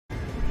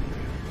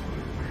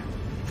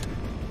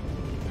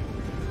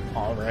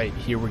Alright,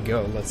 here we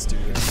go. Let's do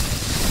this.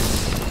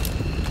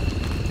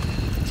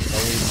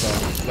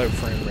 Always low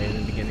frame rate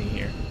in the beginning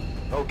here.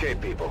 Okay,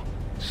 people.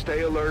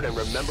 Stay alert and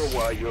remember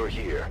why you're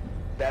here.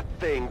 That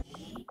thing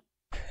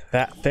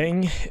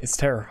is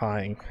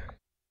terrifying.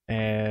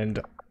 And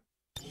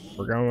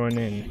we're going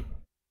in.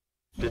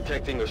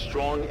 Detecting a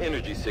strong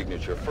energy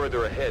signature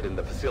further ahead in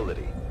the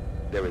facility.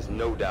 There is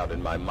no doubt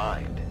in my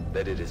mind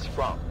that it is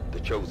from the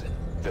Chosen.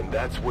 Then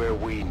that's where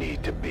we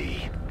need to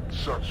be.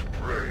 Such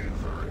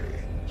bravery,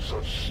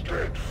 such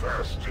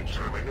steadfast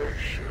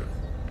determination,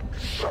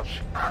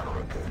 such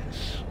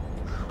arrogance.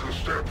 To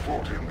step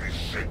foot in this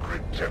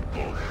sacred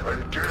temple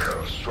and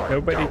dare strike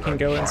Nobody down can a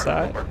go child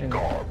inside? of the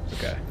gods.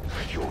 Okay.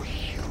 Your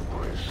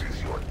hubris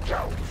is your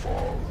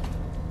downfall.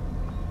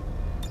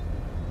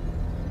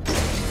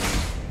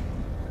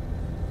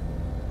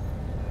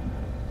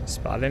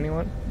 Spot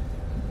anyone?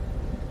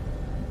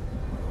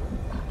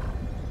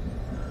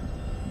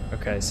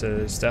 Okay, so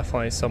there's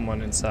definitely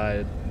someone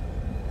inside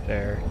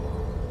there.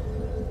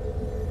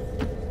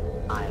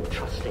 I am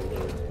trusting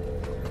you.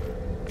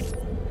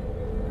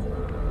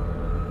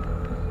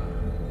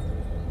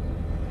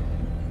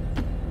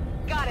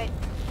 Got it.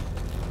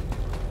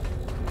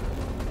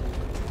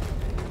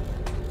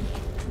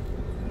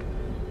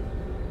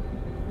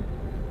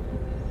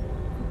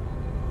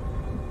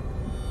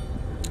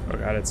 Oh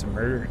god, it's a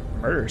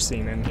murder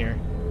scene in here.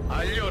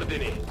 Agli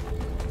ordini.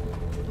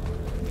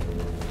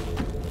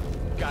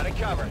 Got it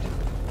covered.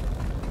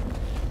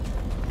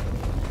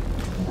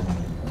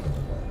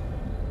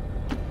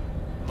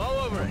 All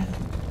over it.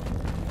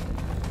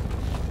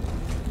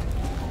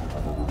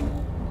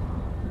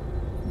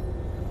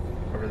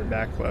 Over the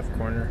back left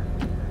corner.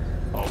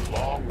 A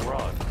long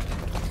run.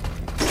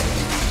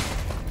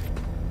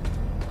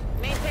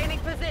 Maintaining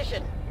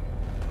position.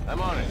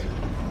 I'm on it.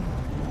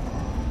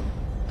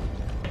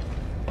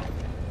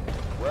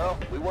 Well,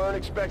 we weren't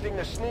expecting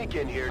to sneak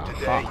in here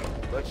today. Aha.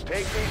 Let's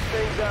take these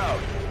things out.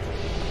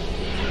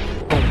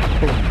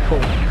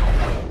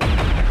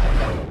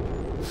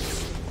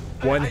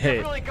 One I hit.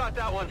 definitely got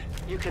that one.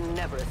 You can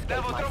never escape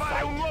Devo my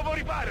trovare un sight. nuovo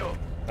riparo.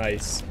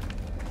 Nice.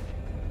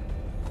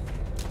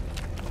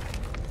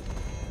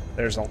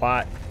 There's a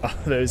lot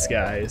of those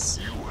guys.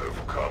 You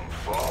have come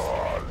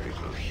far,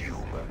 little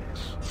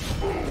humans.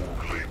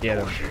 Boldly Get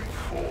 'em. pushing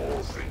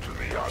forth into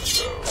the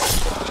unknown.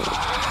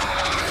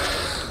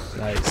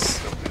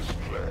 Nice. Of this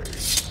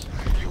place,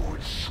 you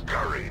would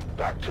scurry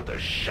back to the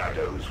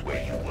shadows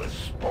where you were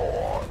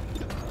spawned.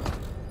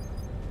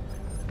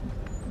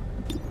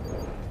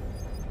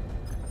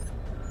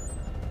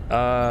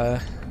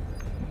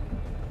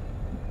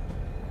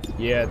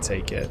 Yeah,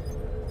 take it.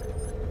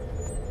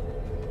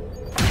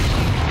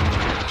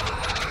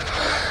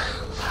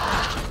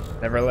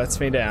 Never lets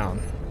me down.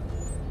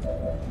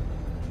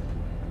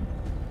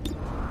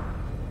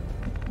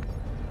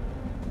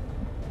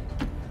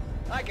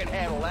 I can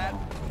handle that.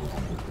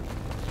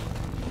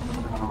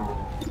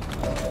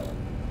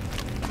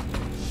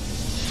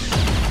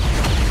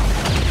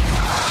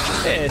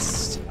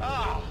 Missed.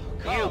 Oh,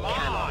 You come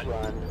cannot on.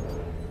 run.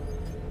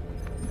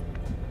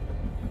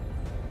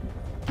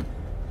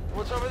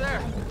 What's over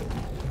there?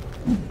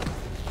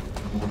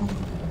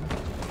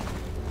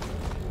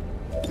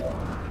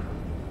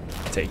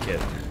 Take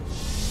it.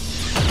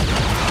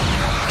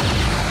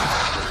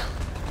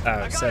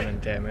 Oh, 7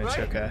 damage, right?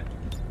 okay.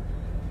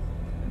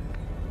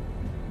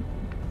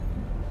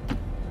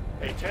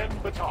 A 10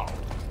 baton.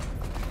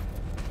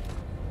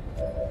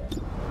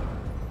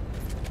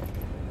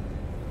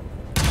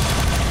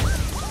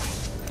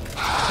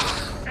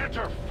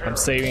 I'm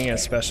saving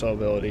his special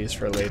abilities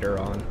for later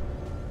on.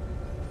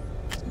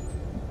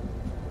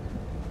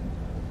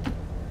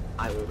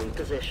 I will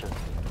reposition.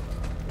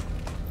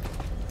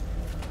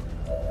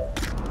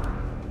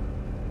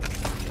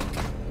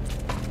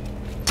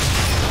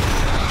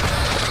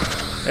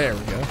 There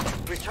we go.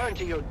 Return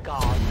to your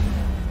god.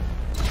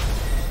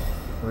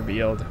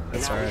 Revealed.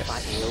 That's Now we alright.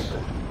 fight in the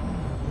open.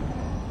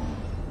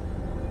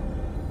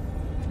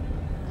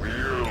 The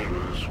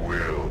Elder's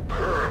will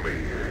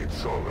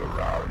permeates all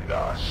around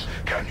us.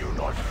 Can you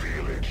not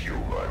feel it,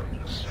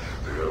 humans?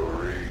 Their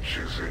reach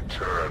is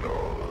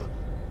eternal.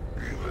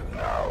 Even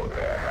now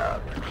their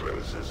hand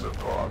closes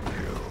upon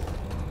you.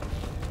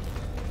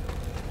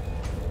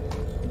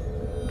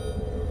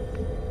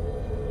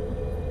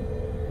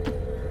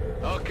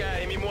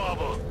 Okay, mi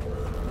muovo.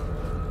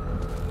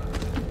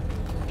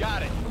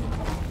 Got it.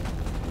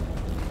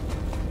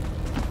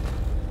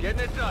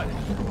 Getting it done.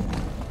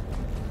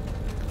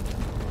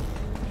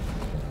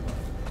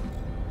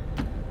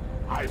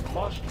 I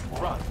must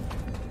run.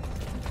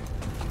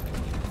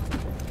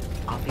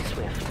 I'll be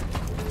swift.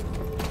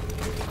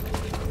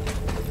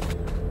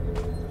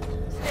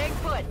 Staying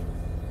put.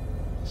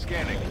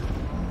 Scanning.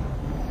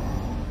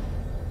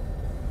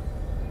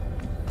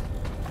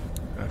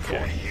 For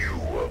Okay. you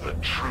are the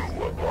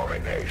true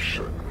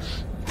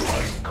abominations.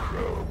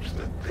 Microbes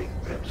that think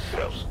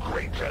themselves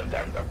greater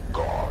than the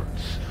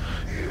gods.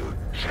 You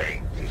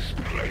taint this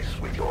place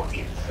with your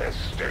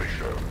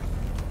infestation.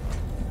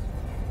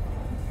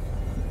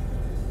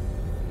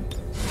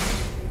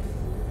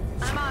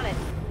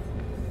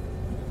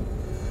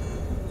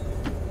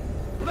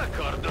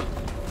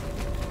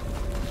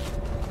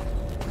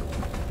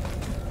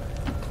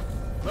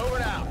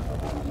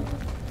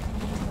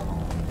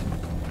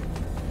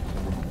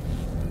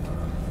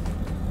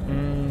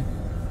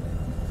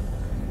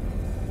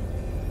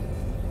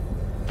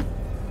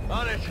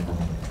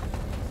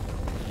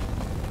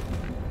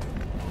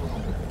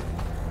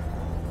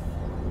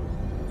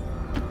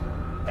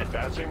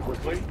 Advancing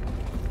quickly.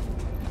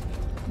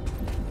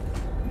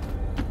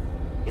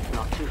 It's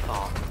not too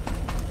far.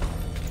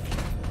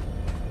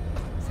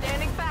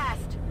 Standing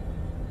fast.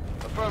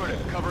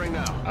 Affirmative, covering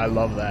now. I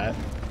love that.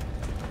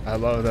 I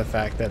love the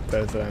fact that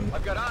both of them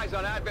I've got eyes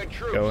on Advent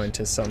troops. go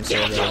into some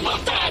sort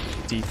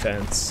of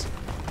defense.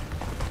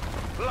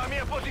 La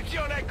mia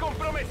posizione è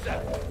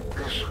compromessa.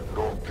 Is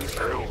not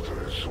the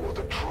elders or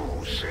the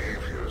true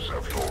saviors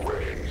of your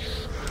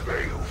race?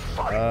 They who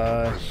fight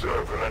to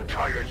preserve an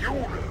entire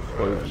universe.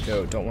 Oh,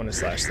 no, don't want to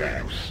slash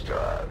that. You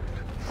stand,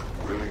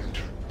 willing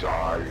to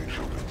die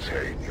to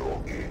retain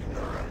your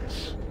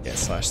ignorance. Yeah,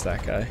 slash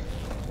that guy.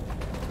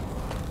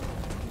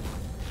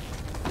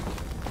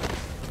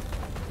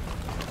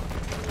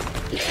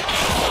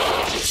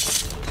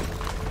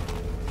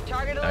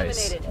 Target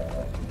Nice. eliminated.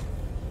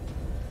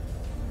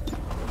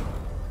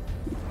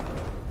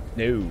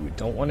 No,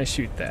 don't want to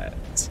shoot that.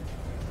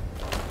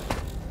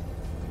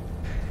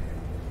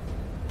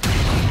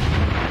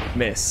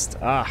 Missed.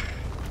 Ah.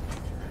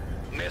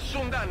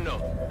 Nessun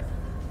danno.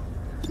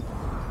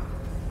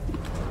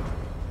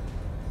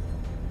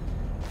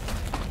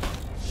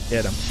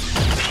 Hit him.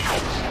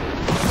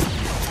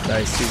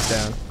 Nice, he's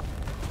down.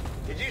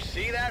 Did you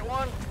see that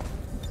one?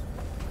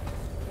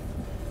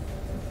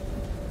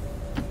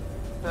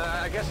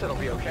 I guess it'll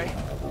be okay.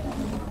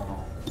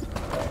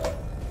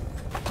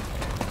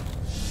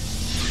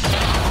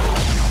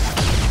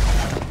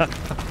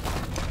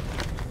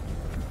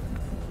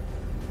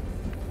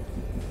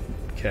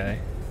 Okay.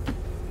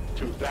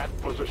 To that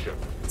position.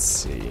 Let's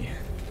see.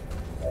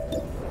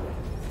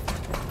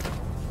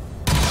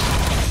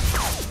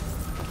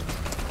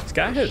 This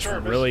guy has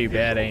really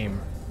bad aim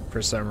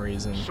for some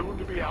reason. Soon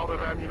to be out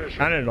of ammunition.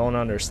 Kinda don't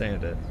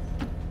understand it.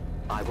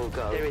 I will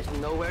go. There is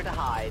nowhere to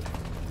hide.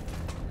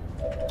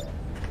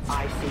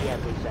 I see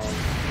everything.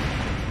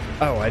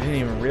 Oh, I didn't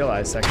even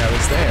realize that guy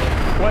was there.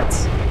 What?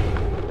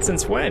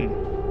 Since when?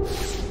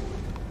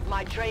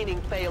 My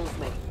training fails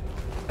me.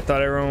 I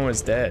thought everyone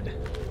was dead.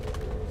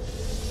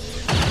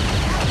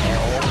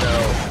 Oh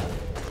no.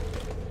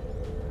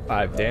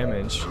 5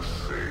 damage. To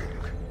think,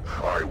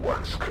 I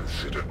once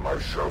considered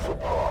myself a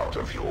part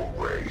of your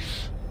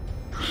race.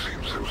 You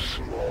seem so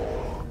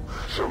small,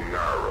 so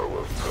narrow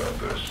of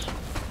purpose.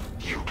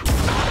 You do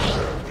not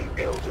deserve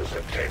the Elder's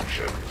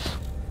attentions.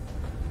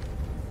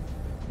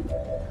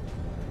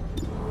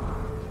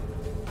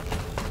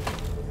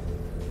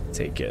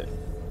 Take it.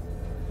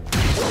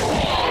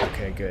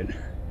 Okay, good.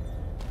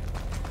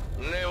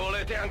 Ne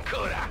volete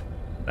ancora?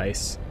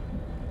 Nice.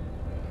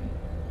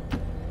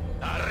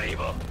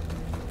 Arrivo.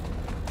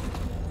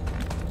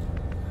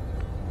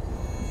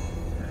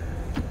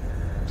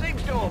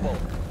 Seems doable.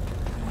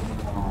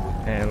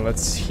 And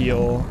let's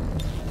heal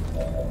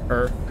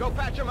her. Go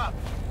patch him up.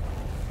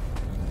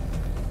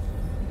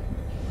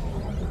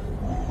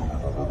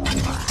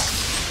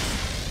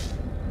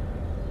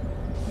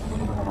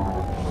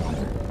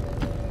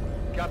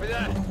 Copy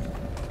that.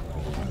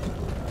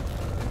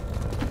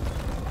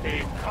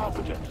 A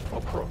competent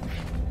approach.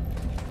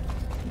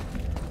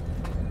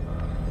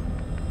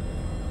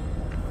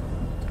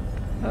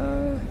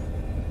 I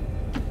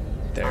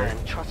There.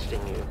 am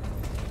trusting you.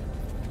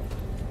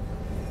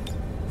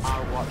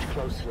 I'll watch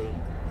closely.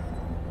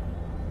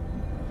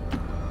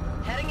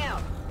 Heading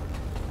out.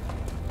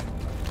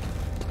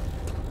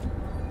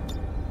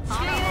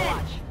 On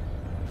Overwatch.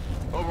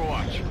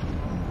 Overwatch.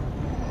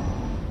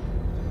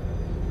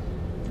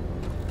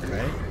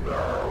 Right?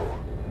 Now,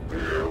 the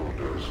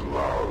Elder's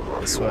love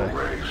of This your way.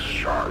 race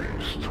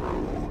shines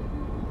through.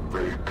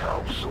 They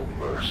counsel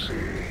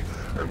mercy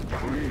and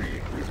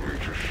plead with me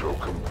to show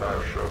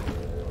compassion.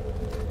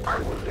 I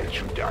will let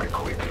you die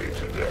quickly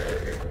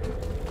today.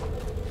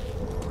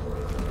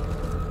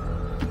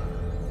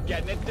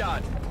 Getting it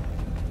done.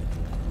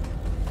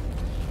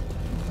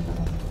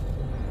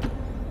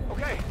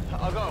 Okay,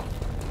 I'll go.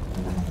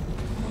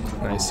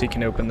 Nice, he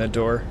can open the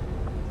door.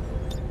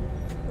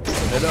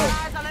 Open it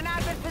up. Eyes on an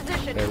advent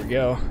position. There we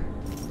go.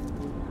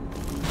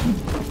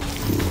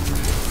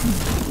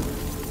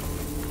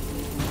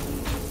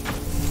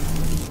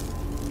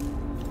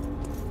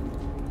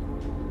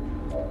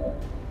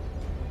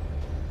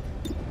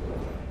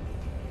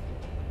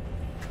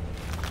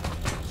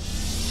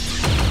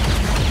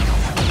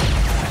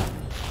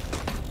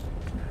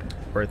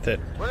 Worth it.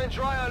 Running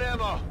dry on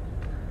ammo.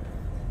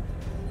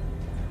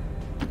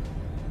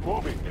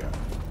 Moving there.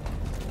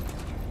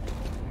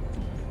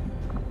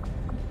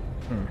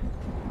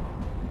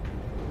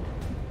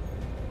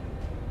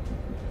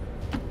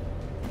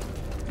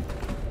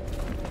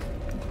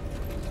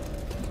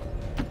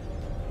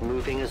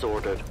 Moving as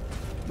ordered.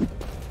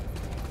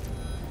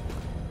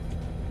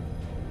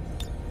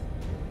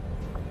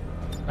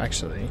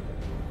 Actually.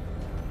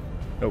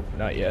 Nope,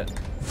 not yet.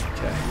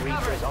 Okay.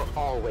 Reapers are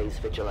always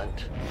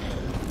vigilant.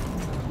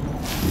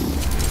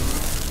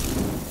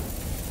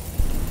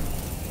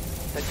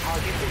 The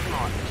target is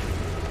marked.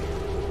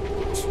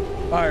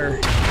 Fire.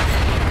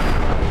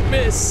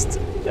 Missed.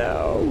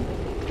 No.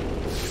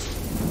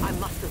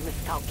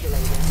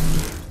 Calculated.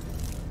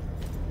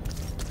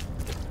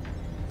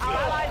 Our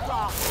allies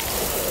lost.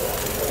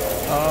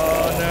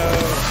 Oh no.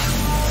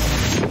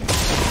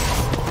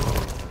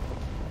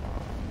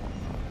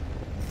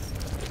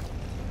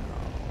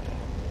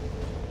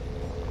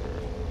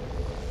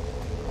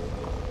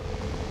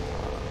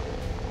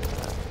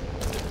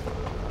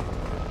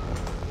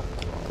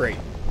 Great.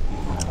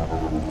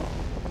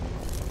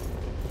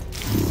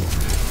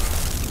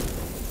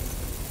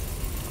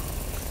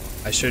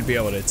 I should be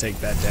able to take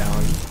that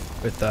down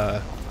with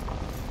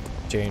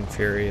Jane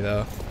Fury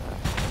though.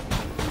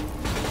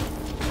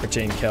 Or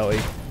Jane Kelly.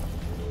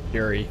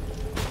 Fury.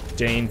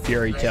 Jane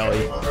Fury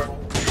Kelly.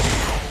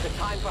 The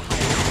time for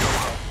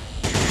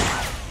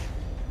hiding.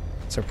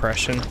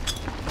 Suppression.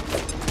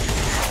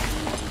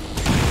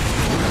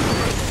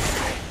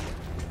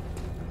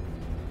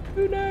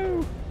 Oh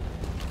no.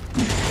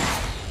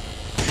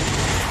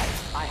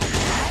 I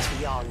have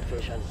beyond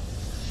vision.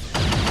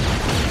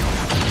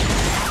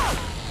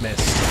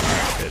 Missed.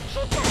 Good.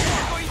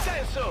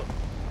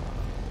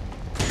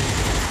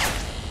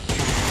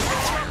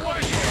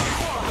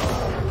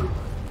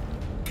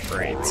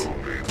 Great.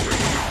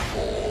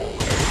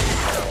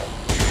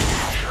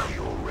 Shall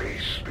your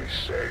race be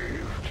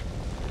saved?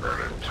 An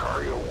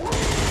entire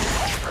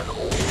world, an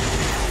old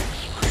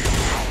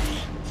experience.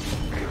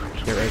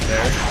 Get right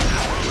there.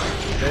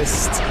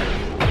 Missed.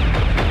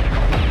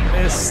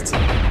 Missed.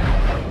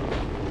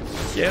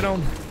 Get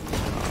him.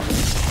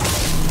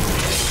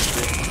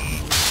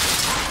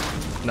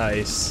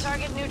 Nice.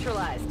 Target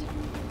neutralized.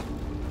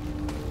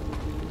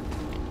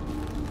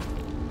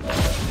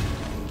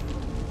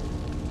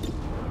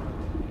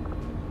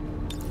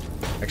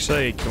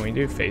 Actually, can we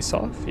do face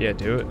off? Yeah,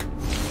 do it.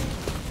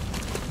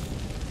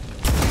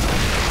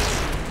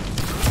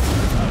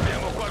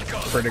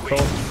 Critical.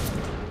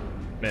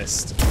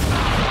 Missed.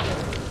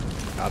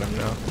 Got him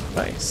now.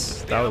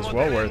 Nice. That was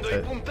well worth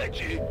it.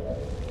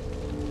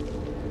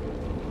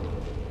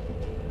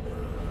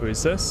 Who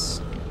is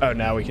this? Oh,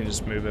 now we can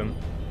just move him.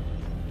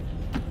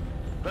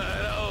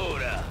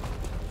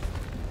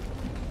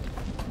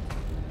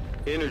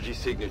 Energy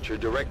signature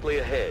directly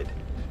ahead.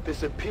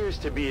 This appears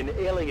to be an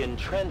alien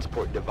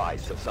transport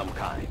device of some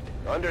kind.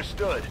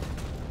 Understood.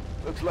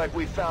 Looks like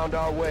we found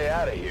our way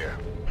out of here.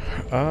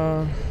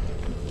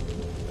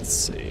 Let's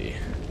see.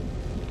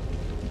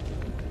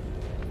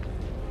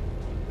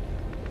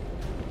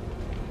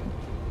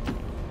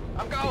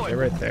 I'm going. Get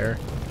right there.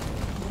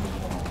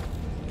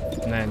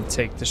 And then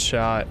take the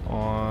shot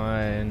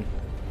on...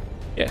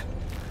 Yeah.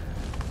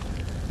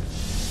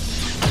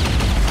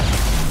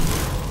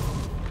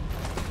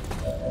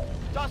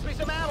 Toss me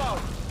some ammo.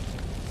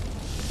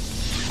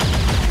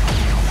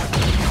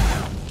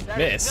 That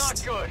Missed.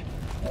 is not good.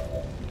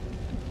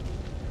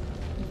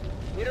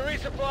 Need a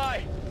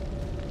resupply.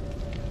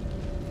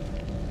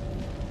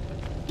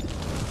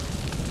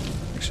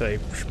 Actually,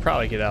 we should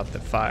probably get out the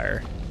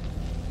fire.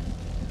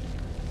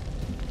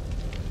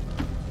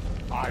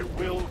 I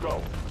will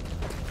go.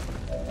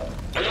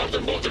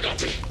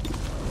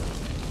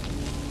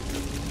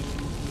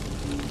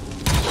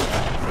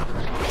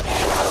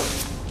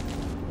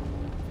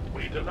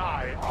 We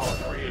deny our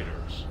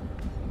creators.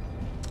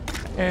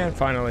 And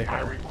finally,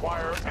 I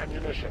require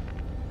ammunition.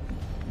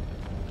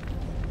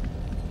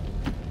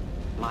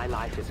 My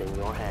life is in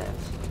your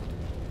hands.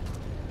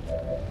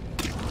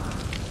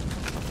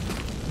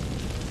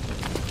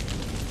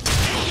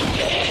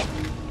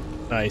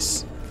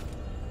 nice.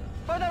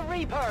 For the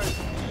Reapers.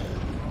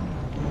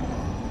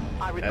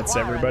 That's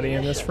everybody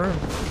in this room.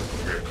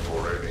 Yet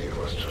for any of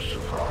us to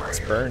survive, It's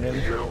burning.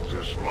 the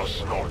elders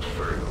must not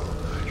fail.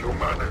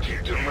 Humanity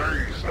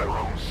delays their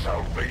own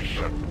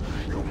salvation.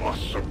 You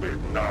must submit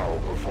now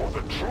before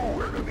the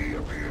true enemy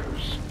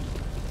appears.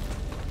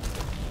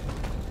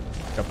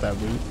 Pick up that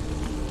loot.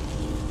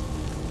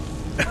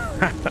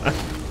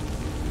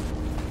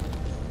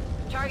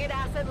 Target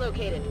asset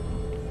located.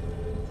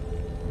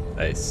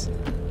 Nice.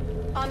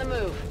 On the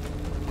move.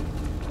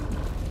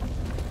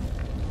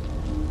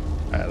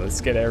 Alright,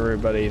 let's get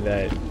everybody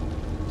that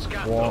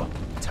won't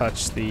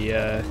touch the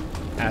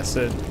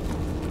acid.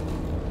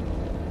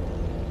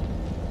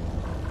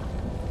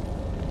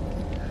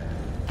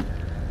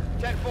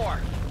 Four.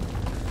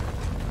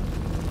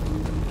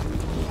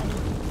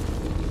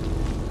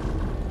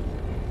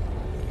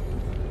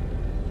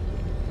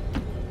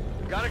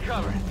 Got it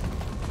covered.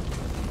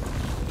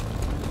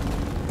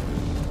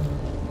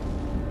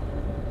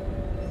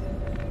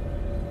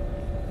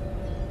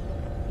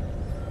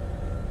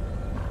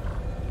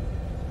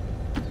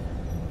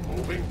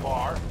 Moving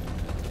par.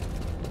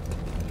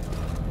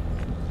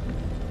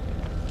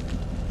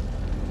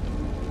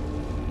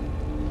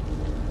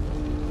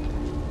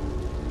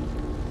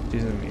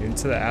 She's immune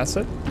to the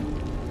acid?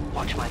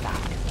 Watch my back.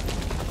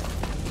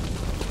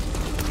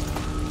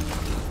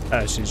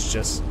 She's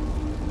just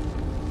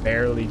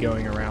barely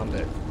going around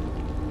it.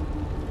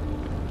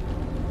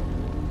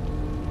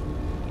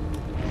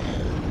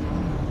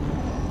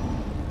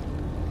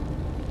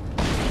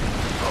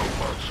 How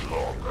much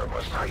longer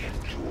must I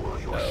endure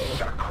your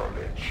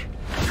sacrilege?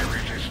 Here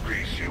it is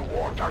peace you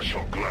want, I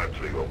shall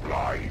gladly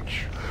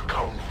oblige.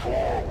 Come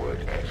forward,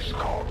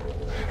 XCOM,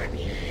 and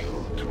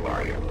yield to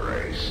my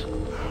embrace.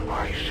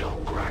 I shall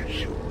grant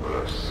you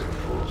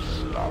merciful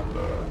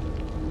slumber.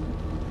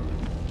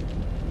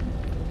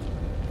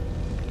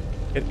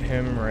 Hit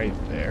him right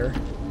there.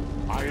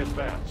 I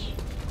advance.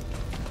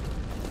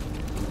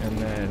 And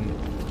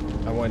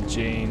then I want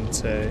Jane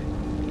to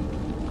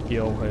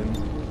heal him.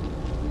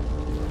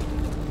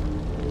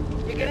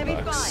 You're gonna be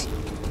Bucks. fine.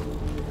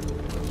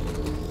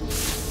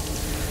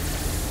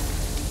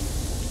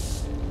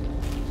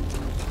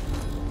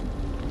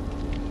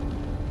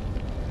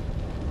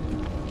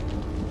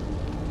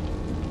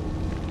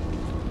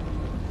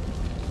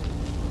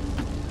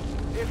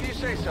 If you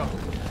say so.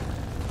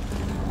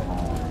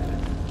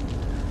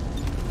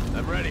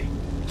 I'm ready.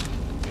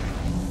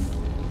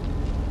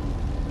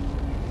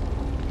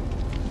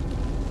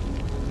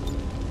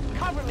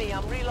 Cover me,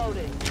 I'm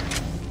reloading.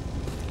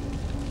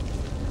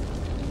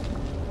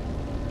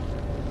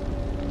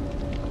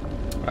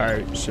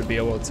 Alright, should be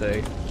able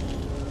to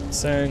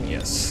send,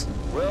 yes.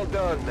 Well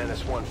done,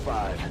 Menace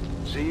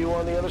 1-5. See you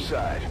on the other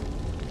side.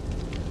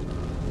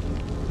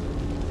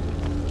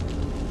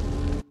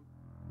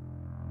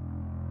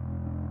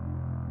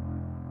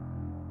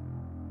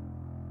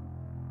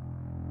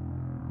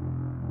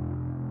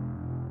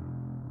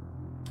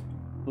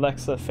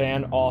 Alexa,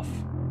 fan off.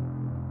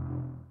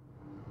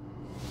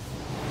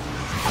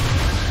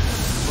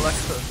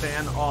 Alexa,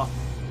 fan off.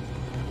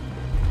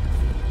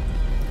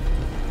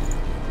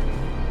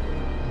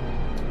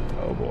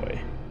 Oh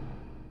boy.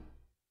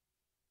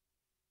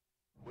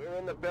 We're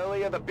in the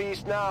belly of the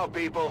beast now,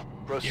 people. Here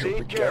we Proceed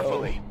go.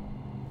 carefully.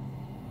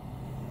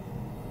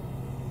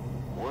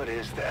 What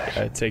is that?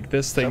 Gotta take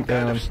this thing Some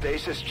kind down. of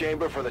stasis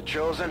chamber for the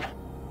Chosen?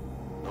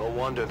 No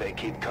wonder they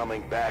keep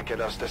coming back at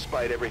us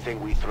despite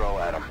everything we throw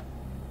at them.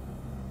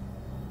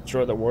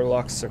 Destroy the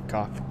Warlock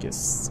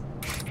sarcophagus.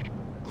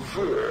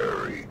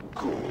 Very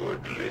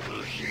good,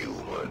 little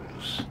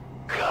humans.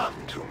 Come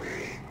to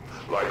me.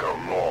 Like a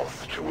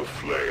moth to a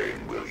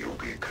flame will you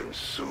be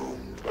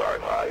consumed by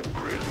my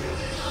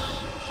brilliance.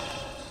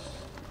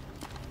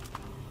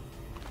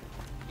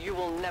 You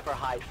will never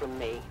hide from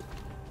me.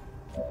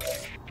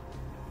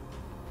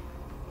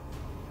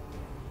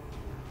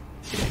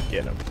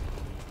 Get him.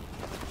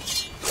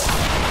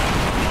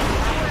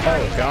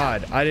 Oh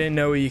god, I didn't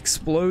know he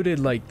exploded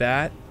like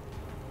that.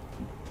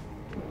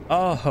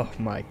 Oh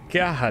my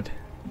god.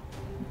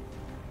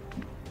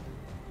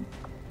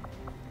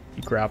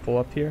 You grapple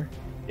up here?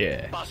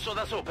 Yeah. Passo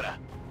da sopra.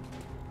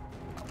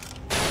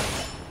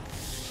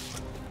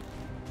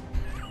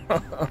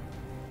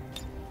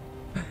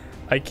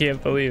 I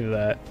can't believe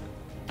that.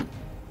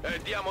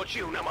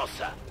 Diamoci una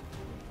mossa.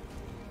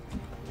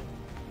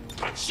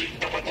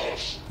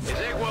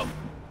 Eseguo.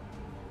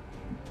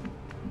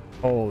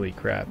 Holy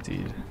crap,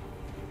 dude.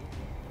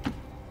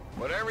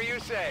 Whatever you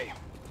say.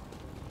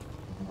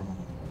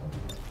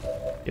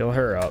 Heal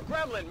her up.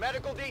 Gremlin,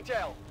 medical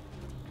detail.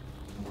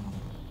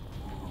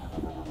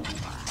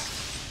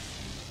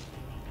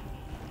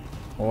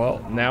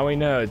 Well, now we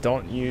know.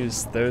 Don't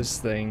use those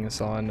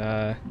things on,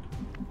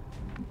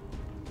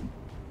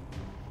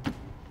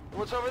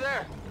 What's over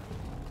there?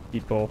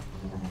 people.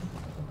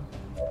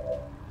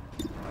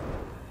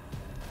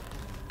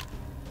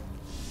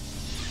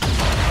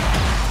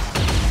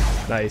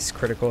 Nice,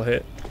 critical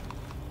hit.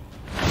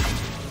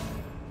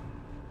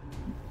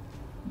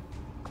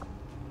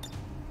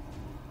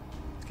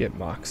 Let's get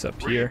Mox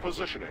up here.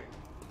 Repositioning.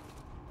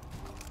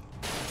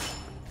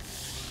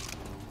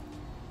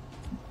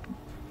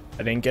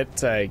 I didn't get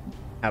to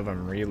have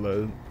him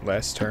reload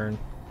last turn.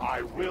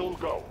 I will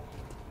go.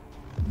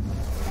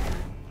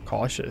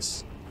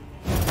 Cautious.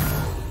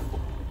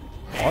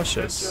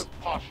 Cautious.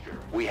 Defensive posture.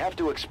 We have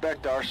to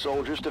expect our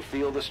soldiers to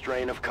feel the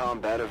strain of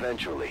combat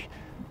eventually.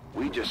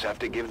 We just have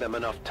to give them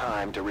enough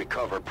time to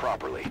recover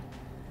properly.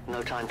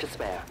 No time to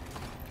spare.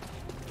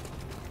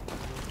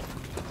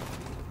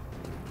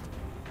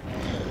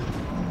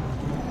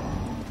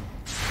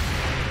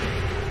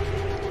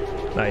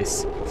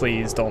 Nice.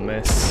 Please don't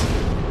miss.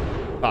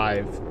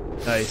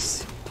 5.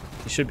 Nice.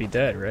 He should be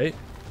dead, right?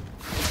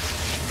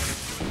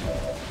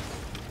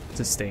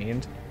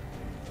 Sustained.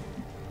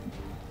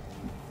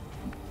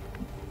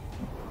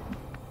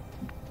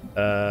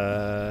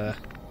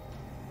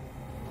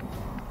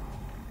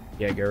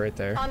 Yeah, go right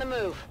there. On the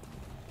move.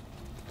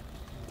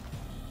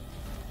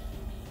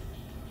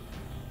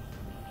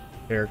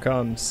 Here it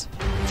comes.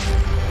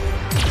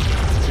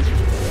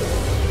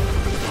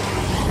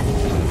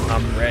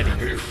 I'm ready.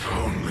 If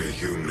only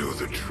you knew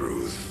the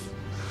truth.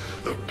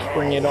 The power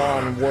Bring it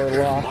on,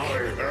 Warlock.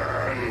 in my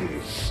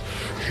hands.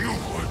 You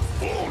would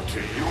fall to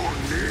your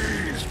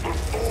knees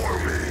before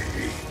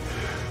me.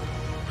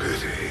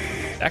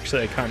 Pity.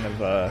 Actually, I kind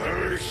of,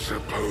 I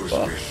suppose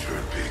we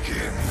should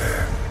begin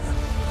then.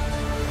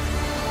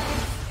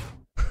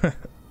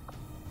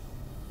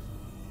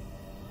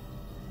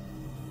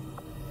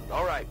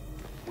 All right.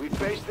 We've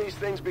faced these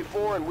things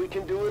before and we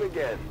can do it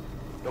again.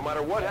 No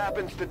matter what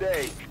happens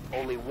today,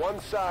 only one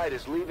side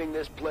is leaving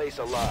this place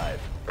alive.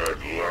 At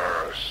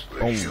last,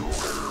 the humans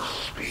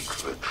speak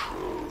the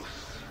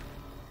truth.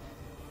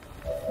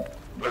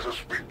 Let us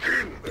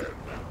begin then.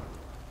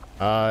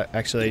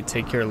 Actually,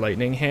 take your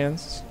lightning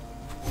hands.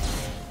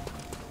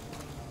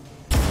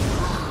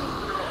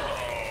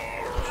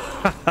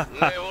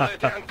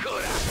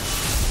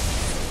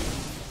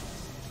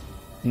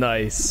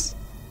 Nice.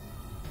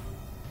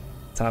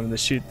 Time to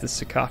shoot the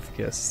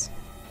sarcophagus.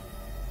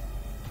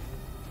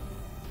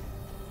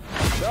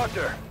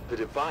 Doctor! The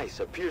device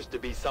appears to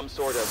be some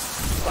sort of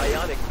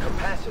psionic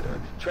capacitor,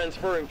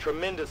 transferring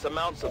tremendous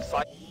amounts of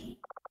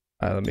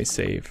Let me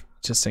save,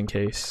 just in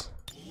case.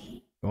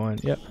 Go on,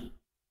 yep.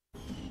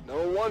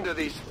 No wonder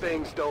these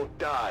things don't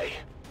die.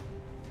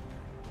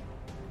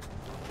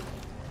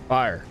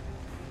 Fire.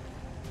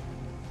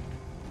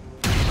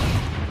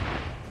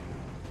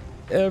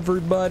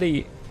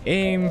 Everybody,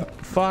 aim,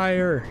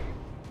 fire.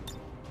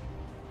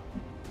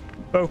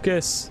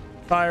 Focus,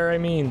 fire, I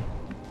mean.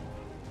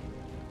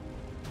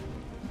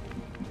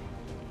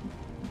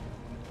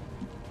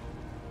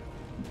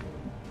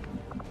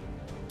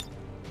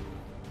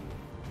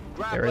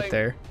 They're right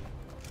there.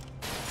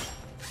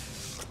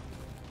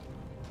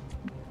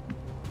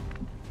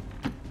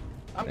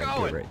 I'm That'd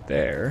going. be right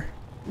there.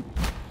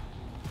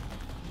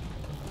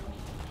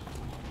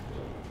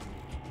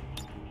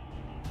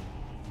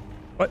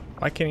 What?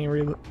 Why can't he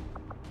reload?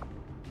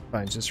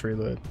 Fine, just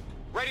reload.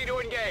 Ready to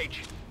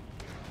engage.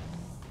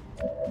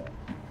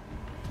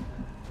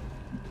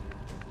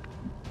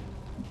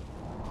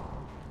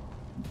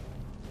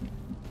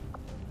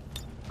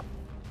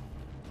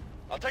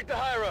 I'll take the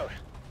high road.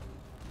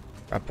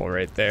 Grapple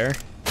right there.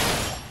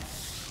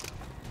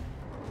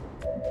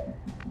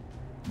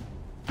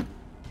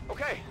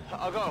 Okay,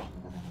 I'll go.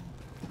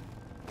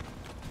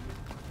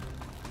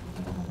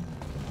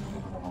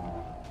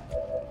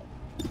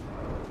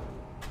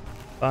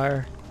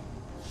 Fire.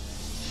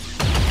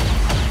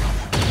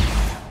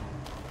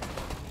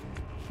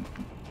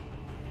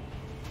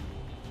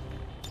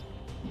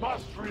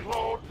 Must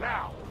reload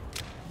now.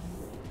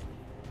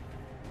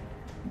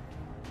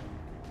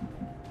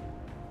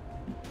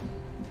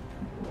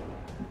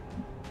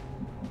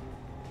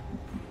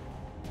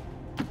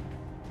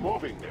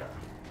 Moving there.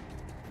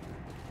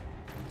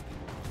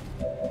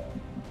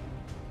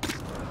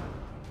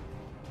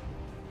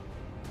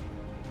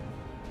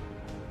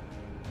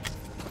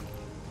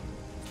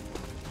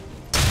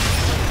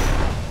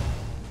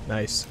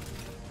 Nice.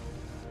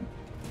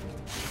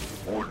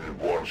 Wouldn't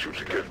want you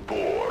to get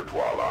bored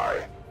while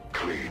I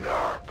clean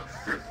up.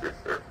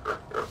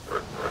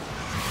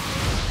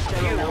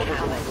 General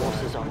Allied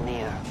forces are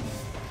near.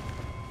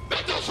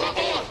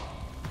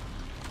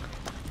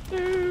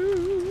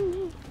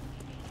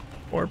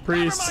 More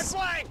priests.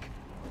 Flank!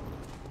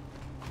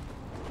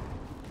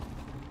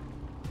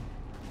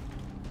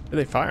 What are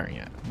they firing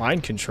at?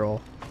 Mind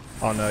control.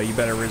 Oh no, you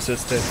better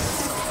resist it.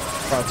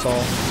 That's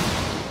all.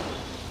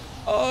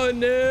 Oh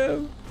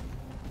no!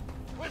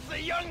 With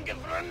the youngest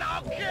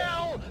now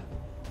kill!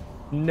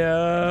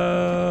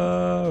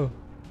 No!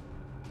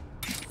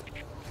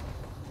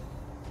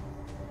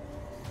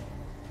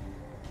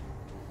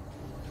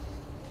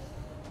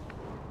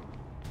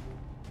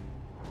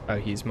 Oh,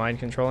 he's mind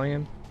controlling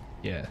him?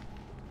 Yeah.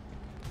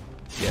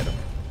 Get him.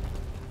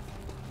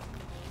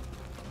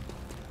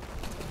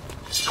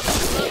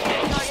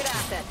 Target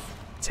assets.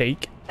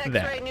 Take X-ray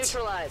that.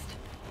 neutralized.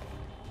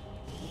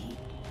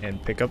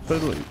 And pick up the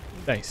loot.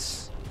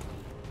 Nice.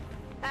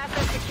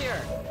 Asset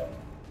secure.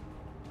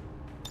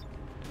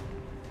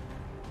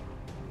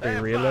 They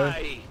reload.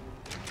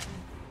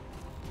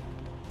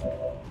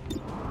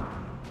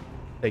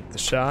 Take the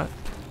shot.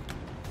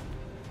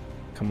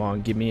 Come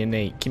on, give me an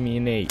 8. Give me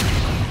an 8.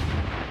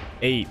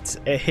 8.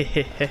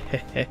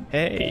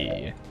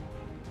 Hey.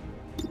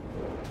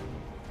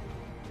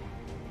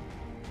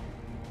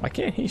 Why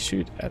can't he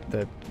shoot at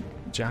the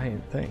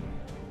giant thing?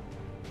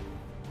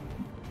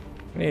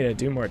 I need to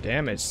do more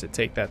damage to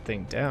take that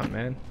thing down,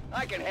 man.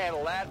 I can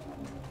handle that.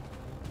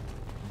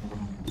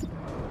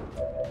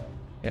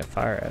 Yeah,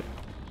 fire at it.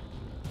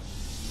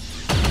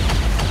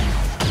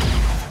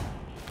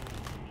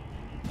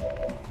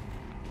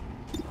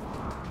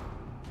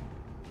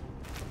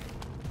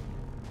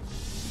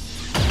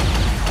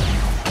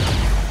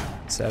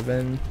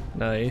 Seven,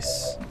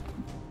 nice.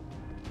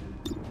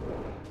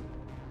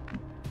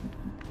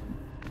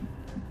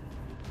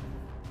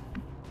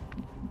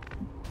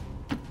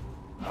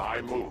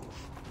 I move.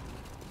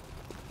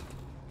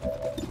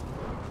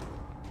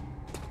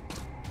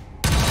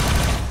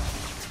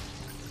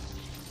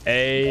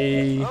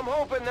 A I'm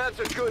hoping that's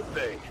a good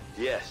thing.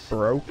 Yes.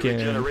 Broken.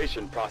 The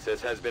regeneration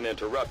process has been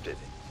interrupted.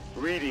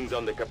 Readings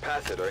on the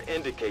capacitor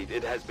indicate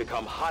it has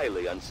become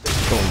highly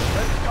unstable.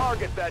 Let's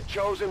target that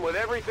Chosen with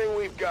everything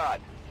we've got.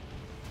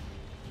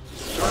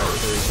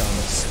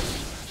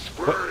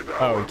 Spread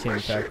Oh, our he came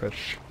back with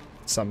message.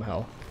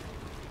 somehow.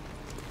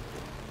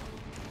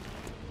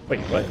 Wait,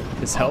 what?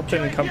 His health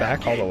didn't come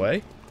back all the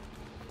way?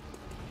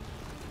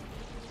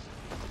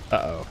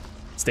 Uh-oh.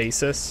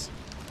 Stasis.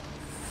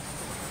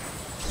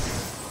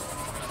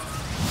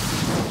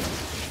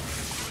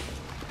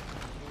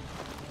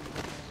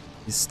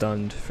 He's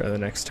stunned for the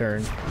next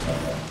turn.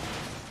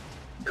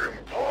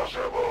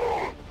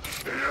 Impossible!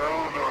 The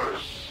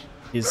elders!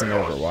 He's an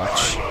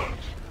Overwatch.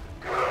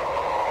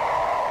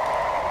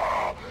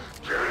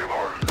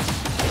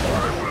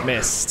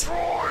 Missed.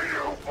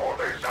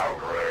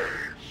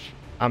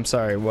 I'm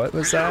sorry, what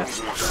was that?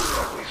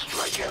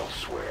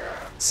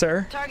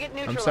 Sir? Target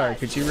I'm sorry,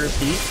 could you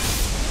repeat?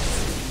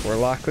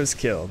 Warlock was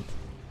killed.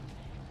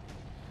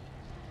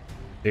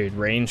 Dude,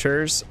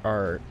 Rangers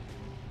are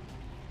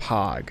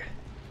pog.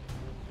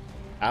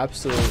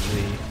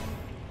 Absolutely.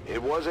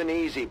 It wasn't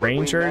easy, but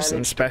Rangers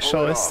and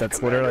specialists,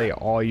 that's literally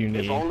all you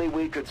need. If only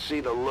we could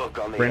see the look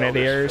on the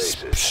Grenadiers,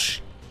 elders'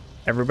 faces.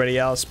 everybody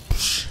else,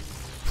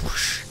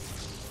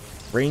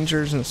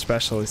 Rangers and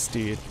specialists,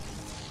 dude.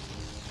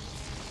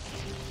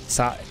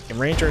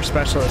 Ranger,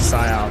 specialist,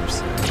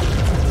 psyops.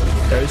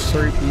 Those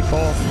three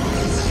people.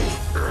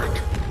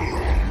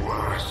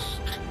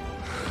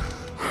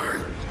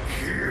 I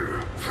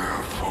hear their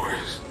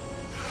voice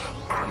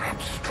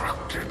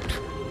unobstructed.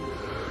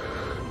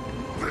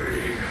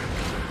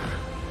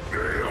 They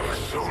are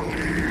so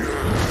near.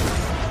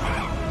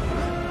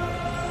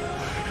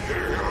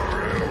 They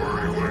are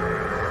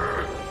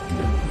everywhere.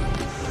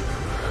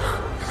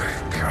 They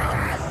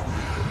come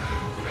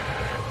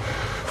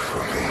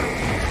for me.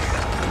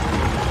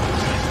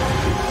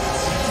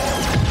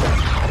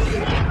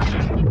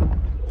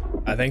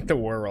 I think the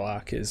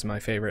Warlock is my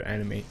favorite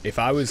enemy. If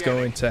I was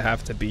going to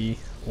have to be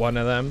one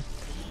of them,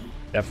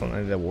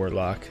 definitely the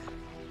Warlock.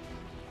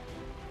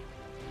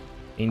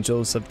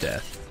 Angels of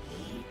Death.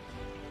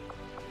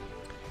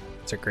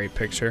 It's a great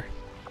picture.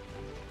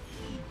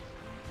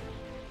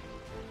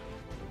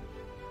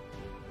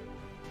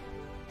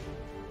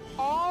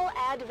 All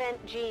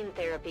Advent gene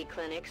therapy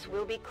clinics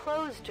will be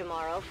closed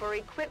tomorrow for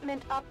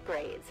equipment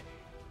upgrades.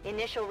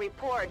 Initial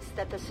reports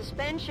that the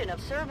suspension of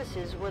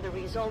services were the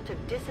result of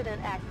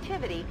dissident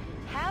activity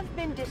have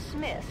been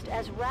dismissed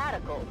as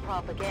radical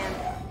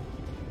propaganda.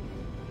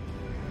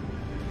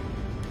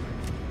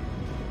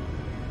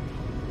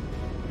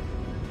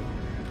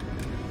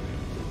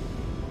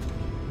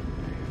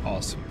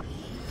 Awesome.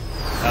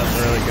 That was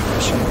a really good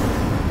mission.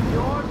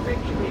 Your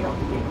victory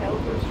of the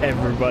elders.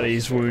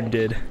 Everybody's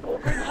wounded.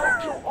 Open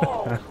up to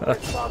all who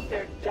thought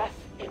their death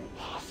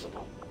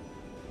impossible.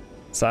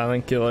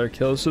 Silent Killer.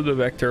 Kills with the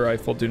Vector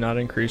Rifle do not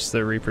increase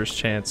the Reaper's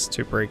chance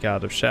to break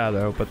out of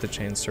shadow, but the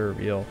chance to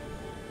reveal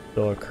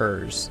still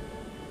occurs.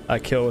 A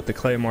kill with the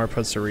Claymore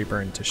puts the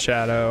Reaper into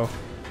shadow.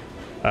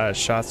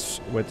 Shots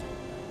with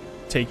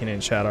taken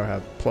in shadow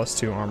have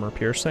 +2 armor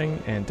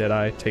piercing, and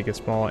Deadeye take a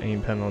small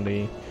aim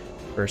penalty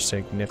for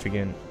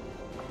significant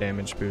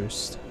damage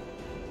boost.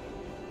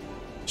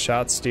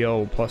 Shots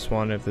deal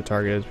 +1 if the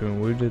target has been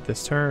wounded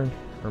this turn.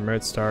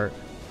 Remote start.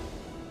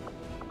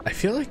 I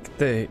feel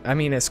like I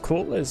mean, as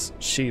cool as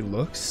she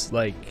looks,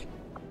 like,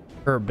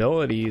 her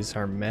abilities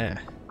are meh.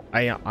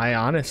 I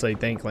honestly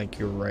think like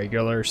your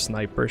regular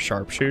sniper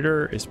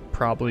sharpshooter is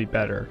probably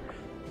better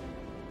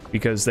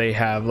because they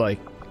have like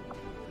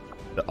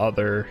the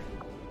other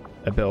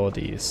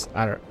abilities.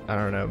 I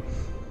don't know.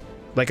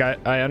 Like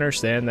I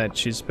understand that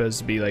she's supposed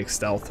to be like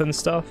stealth and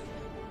stuff,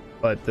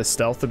 but the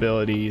stealth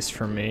abilities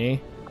for me,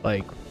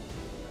 like,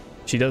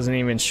 she doesn't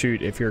even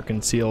shoot if you're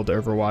concealed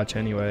Overwatch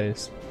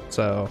anyways.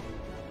 So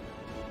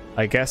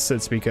I guess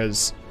it's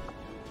because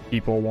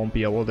people won't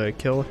be able to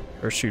kill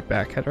or shoot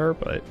back at her,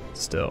 but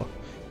still.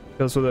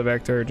 Kills with a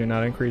Vector do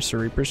not increase the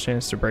Reaper's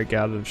chance to break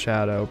out of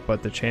shadow,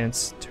 but the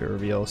chance to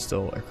reveal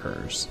still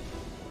occurs.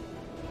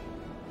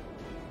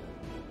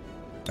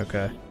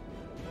 Okay.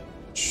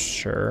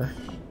 Sure.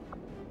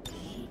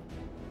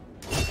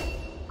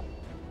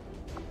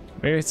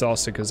 Maybe it's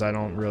also because I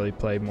don't really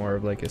play more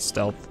of like a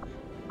stealth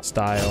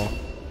style.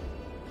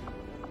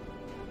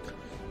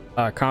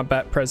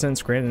 Combat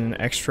presence granted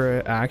an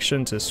extra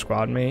action to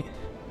squad mate.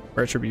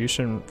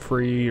 Retribution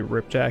free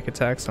ripjack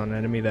attacks on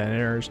enemy that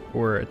enters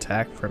or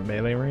attack from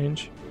melee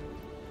range.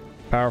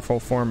 Powerful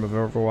form of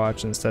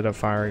Overwatch, instead of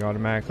firing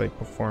automatically,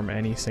 perform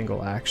any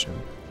single action.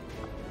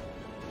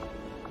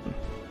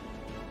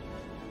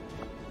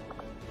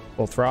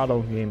 Full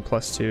throttle, gain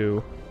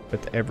 +2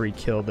 with every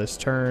kill this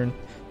turn.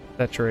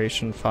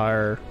 Saturation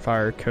fire,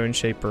 fire cone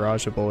shaped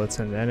barrage of bullets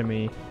at an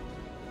enemy.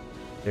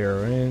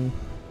 Zero in.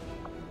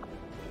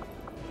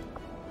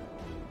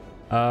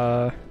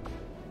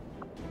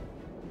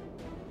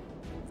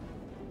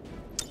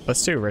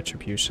 Let's do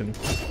Retribution.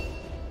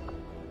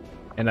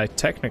 And I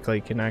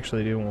technically can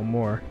actually do one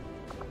more.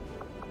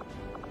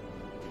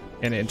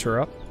 And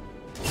interrupt?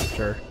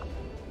 Sure.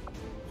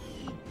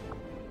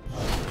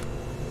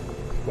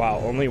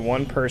 Wow, only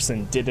one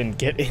person didn't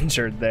get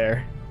injured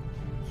there.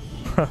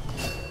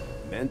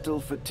 Mental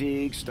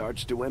fatigue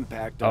starts to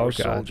impact our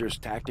soldiers'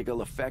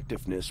 tactical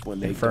effectiveness when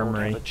they don't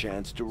have a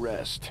chance to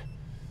rest.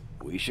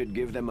 We should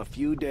give them a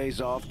few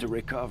days off to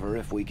recover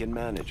if we can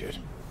manage it.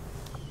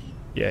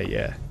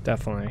 Yeah,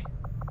 definitely.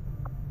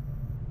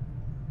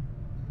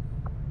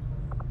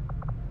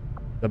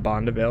 The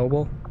bond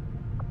available?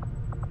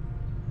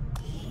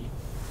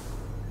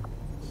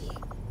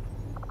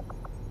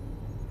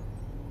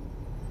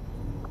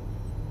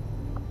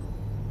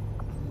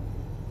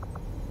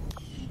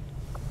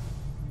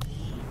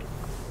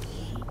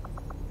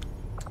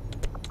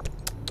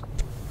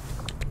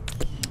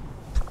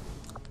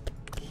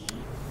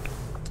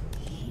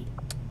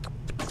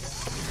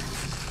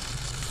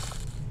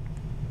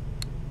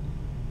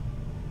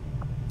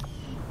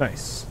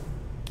 Nice.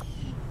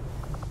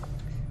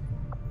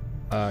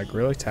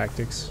 Guerrilla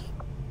tactics.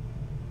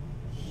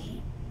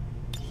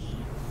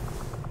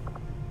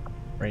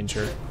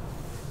 Ranger.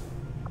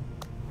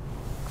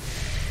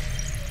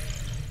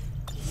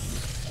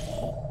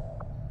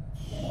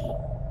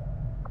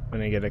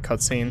 Gonna get a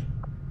cutscene.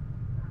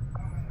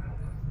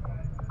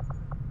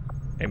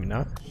 Maybe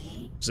not.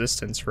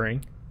 Resistance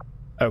ring.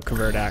 Oh,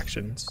 convert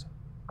actions.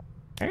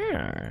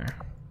 Ah.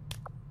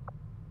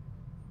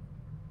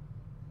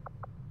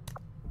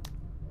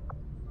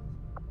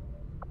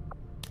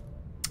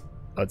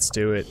 Let's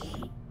do it.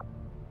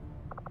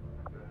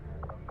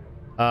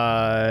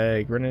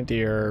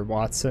 Grenadier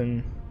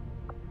Watson.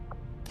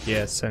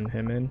 Yeah, send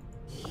him in.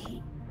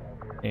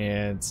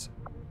 And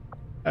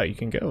oh, you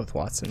can go with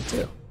Watson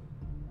too.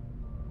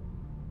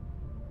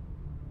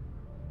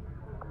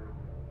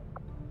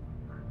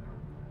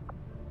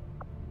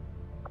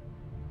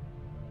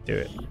 Do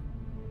it.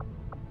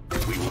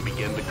 We will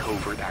begin the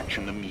covert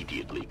action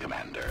immediately,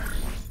 Commander.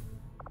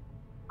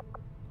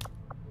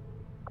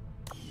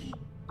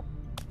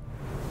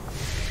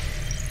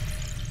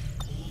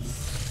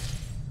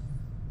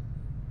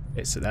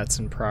 Okay, so that's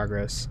in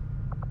progress.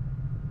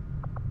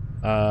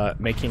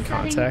 Making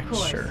contact?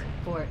 Sure.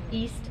 For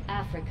East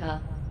Africa.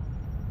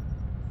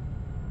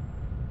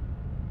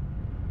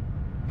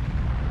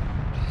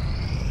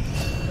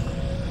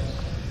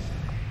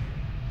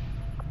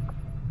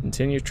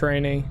 Continue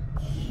training.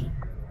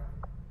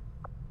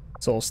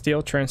 Soul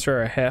Steel,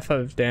 transfer a half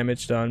of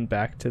damage done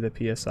back to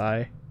the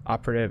PSI.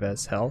 Operative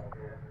as hell.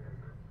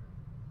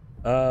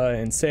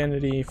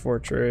 Insanity,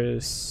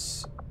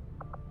 Fortress.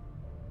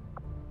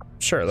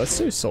 Sure, let's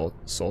do Soul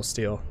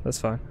Steel. That's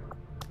fine.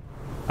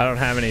 I don't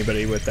have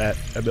anybody with that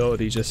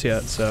ability just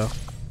yet, so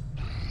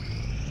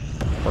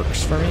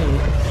works for me.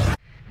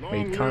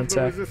 Make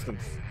contact.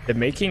 The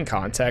making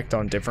contact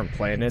on different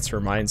planets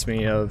reminds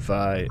me of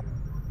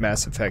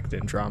Mass Effect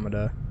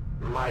Andromeda,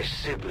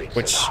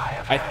 which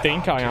I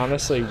think I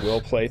honestly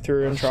will play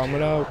through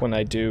Andromeda when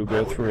I do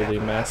go through the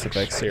Mass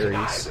Effect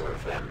series.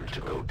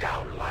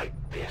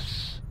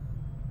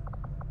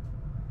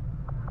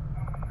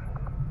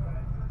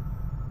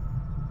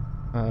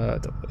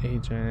 Double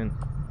agent.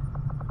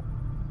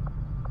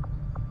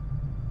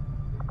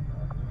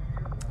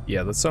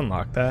 Yeah, let's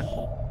unlock that.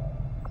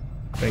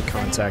 Make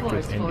contact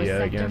with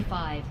India again.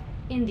 5,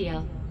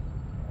 India.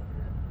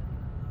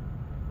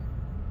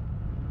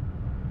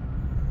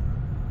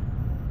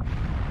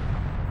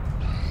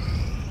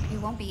 It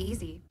won't be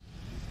easy.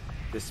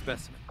 This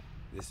specimen,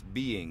 this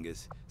being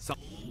is some.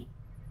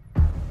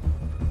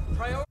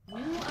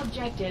 New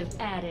objective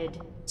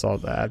added. It's all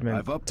the admin.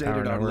 I've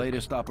updated our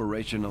latest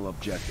operational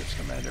objectives,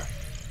 Commander.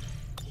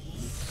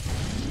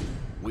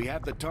 We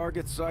have the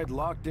target site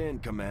locked in,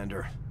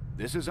 Commander.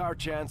 This is our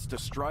chance to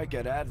strike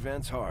at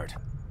Advent's heart.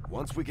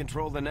 Once we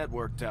control the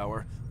network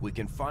tower, we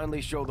can finally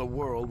show the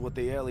world what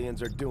the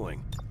aliens are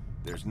doing.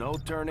 There's no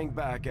turning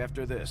back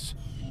after this.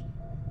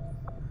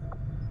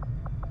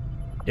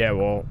 Yeah,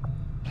 well,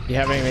 you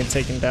haven't even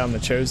taken down the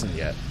Chosen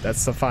yet.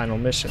 That's the final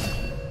mission.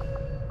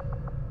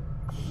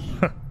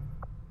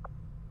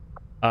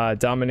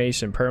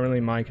 Domination. Permanently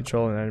mind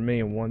control an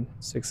enemy, and one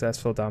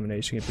successful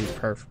domination can be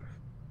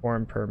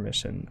performed per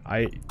mission.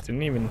 I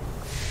didn't even...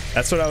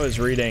 That's what I was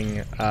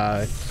reading.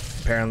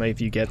 Apparently,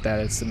 if you get that,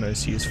 it's the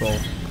most useful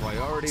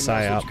Priority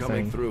PSYOP message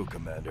coming thing. through,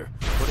 Commander.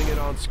 Putting it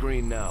on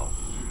screen now.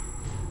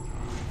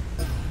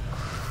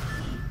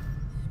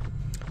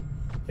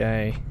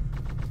 Okay.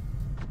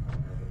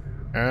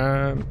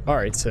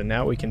 Alright, so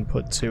now we can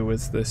put 2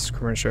 with the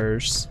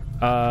skirmishers.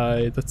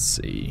 Let's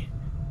see.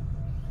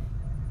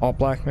 All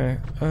black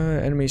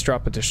enemies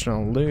drop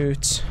additional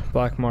loot.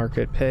 Black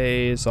market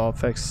pays. All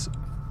effects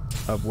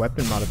of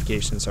weapon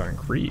modifications are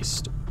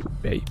increased. Ooh,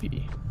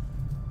 baby.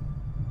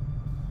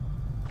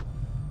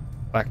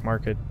 Black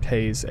market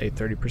pays a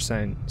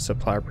 30%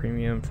 supplier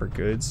premium for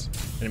goods.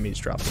 Enemies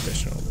drop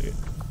additional loot.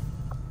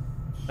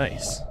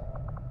 Nice.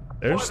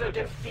 There's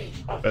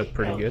both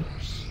pretty good.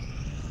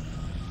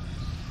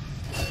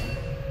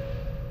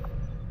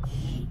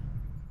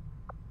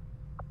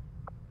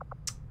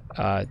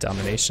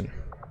 Domination.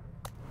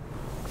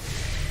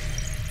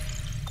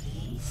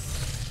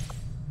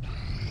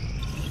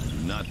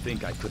 Not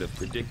think I could have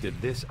predicted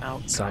this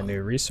outcome. Sign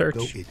new research.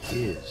 Though it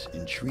is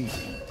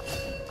intriguing.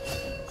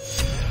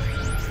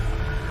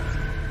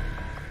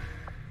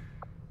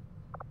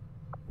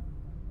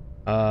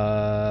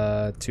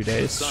 Uh, 2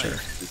 days.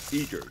 Science is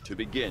eager to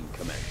begin,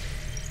 Commander.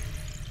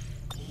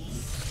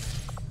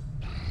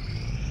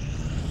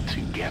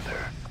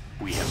 Together,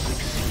 we have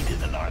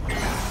succeeded in our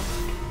task.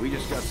 We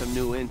just got some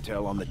new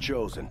intel on the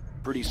Chosen.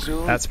 Pretty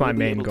soon, that's my we'll be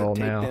main able goal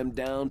to take now. them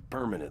down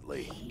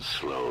permanently.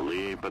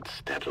 Slowly but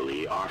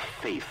steadily, our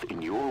faith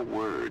in your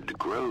word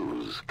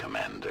grows,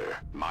 Commander.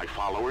 My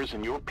followers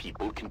and your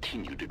people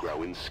continue to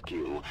grow in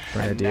skill,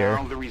 and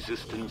now the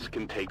Resistance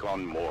can take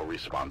on more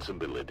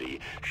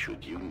responsibility,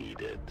 should you need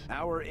it.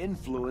 Our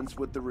influence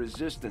with the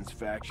Resistance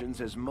factions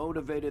has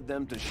motivated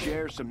them to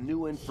share some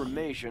new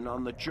information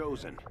on the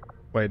Chosen.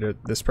 Wait,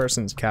 this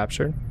person's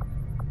captured?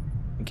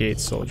 Gate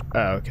soldier.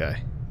 Oh,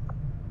 okay.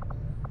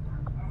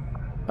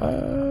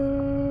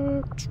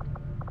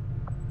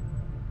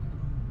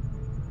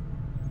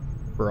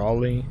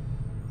 Brawley.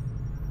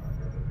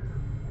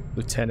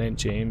 Lieutenant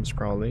James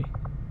Brawley.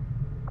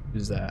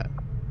 Who's that?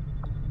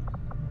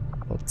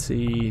 Let's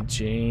see.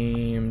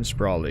 James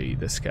Brawley,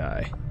 this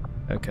guy.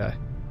 Okay.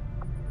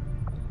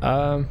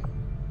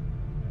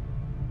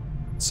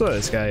 So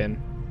this guy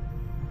in.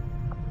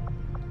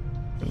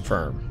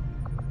 Confirm.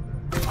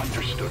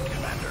 Understood,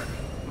 Commander.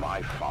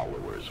 My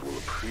followers will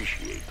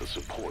appreciate the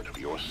support of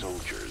your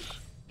soldiers.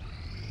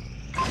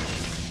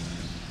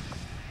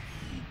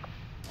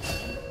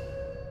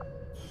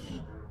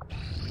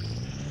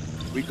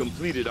 We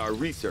completed our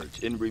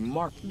research in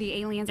remarkable. The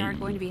aliens aren't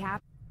going to be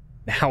happy.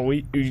 Now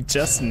we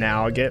just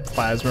now get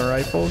plasma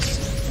rifles.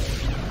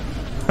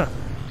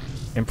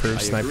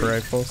 Improved sniper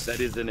rifles. That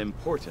is an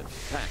important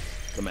fact,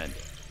 Commander.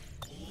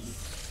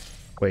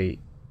 Wait.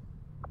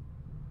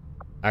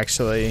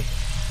 Actually,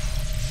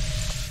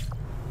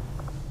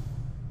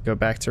 go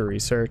back to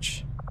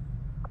research.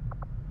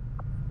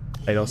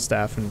 Idle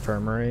staff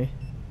infirmary.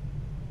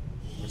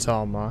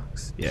 Tall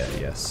Mox. Yeah,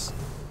 yes.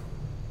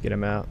 Get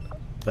him out.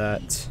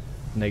 That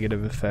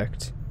negative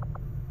effect.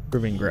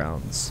 Proving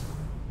grounds.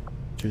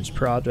 Choose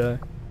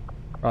project.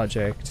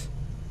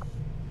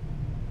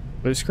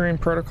 Blue screen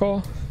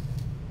protocol.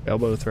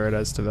 Elbow threat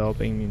as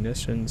developing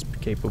munitions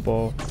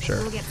capable. Sure.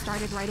 We'll get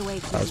started right away.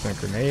 Plasma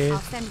grenade. I'll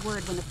send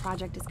word when the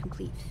project is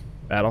complete.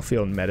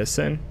 Battlefield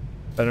medicine.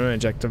 Venom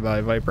injected by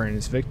Viper and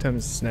his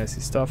victims. It's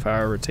nasty stuff.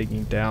 However,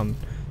 taking down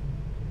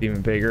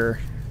even bigger.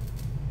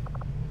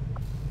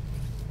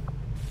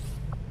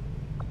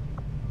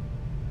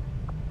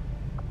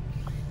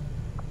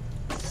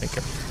 Make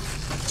him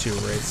 2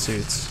 Wraith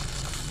suits.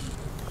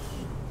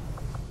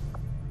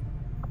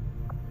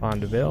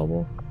 Bond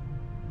available.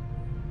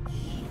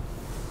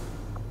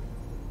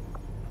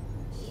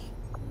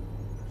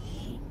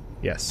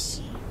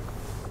 Yes.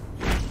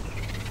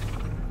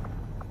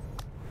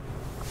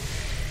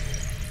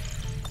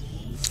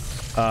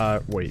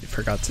 Wait,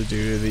 forgot to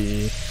do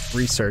the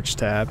research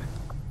tab.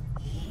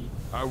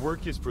 Our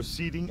work is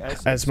proceeding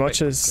as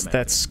much as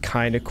that's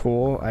kind of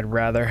cool, I'd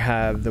rather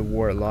have the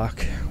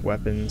warlock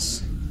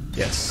weapons.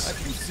 Yes. I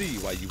can see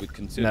why you would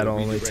consider that'll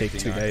only take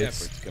 2 days.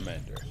 Efforts,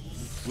 Commander.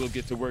 We'll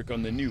get to work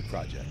on the new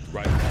project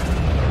right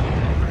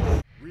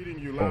now. Reading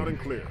you loud and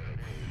clear.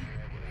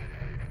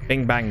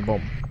 Bing bang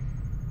boom.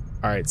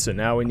 All right, so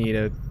now we need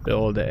to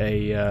build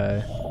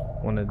a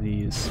one of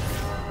these.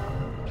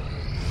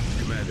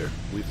 Commander,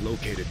 we've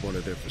located one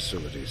of their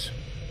facilities.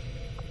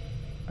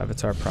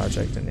 Avatar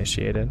project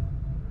initiated.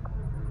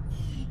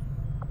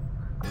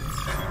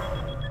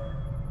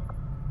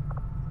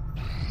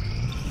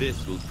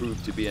 This will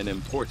prove to be an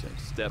important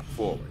step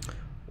forward.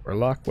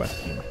 Warlock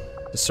weapon.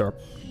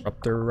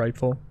 Disruptor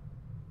rifle.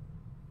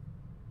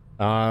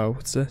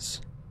 What's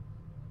this?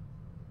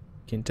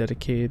 Can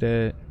dedicate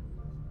it.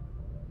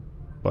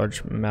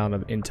 Large amount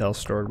of intel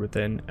stored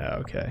within. Oh,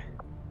 okay.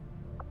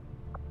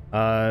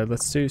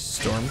 Let's do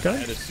storm gun.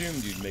 I'd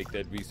assumed you'd make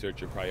that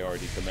research a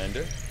priority,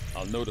 Commander.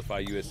 I'll notify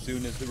you as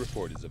soon as the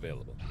report is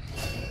available.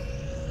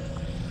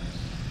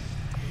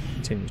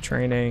 Continue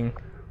training.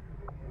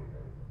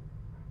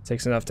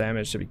 Takes enough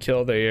damage to be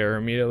killed. They are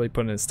immediately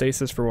put in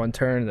stasis for 1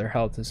 turn. Their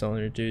health is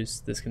only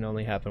reduced. This can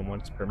only happen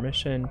once per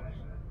mission.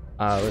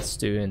 Let's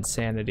do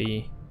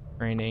insanity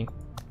training.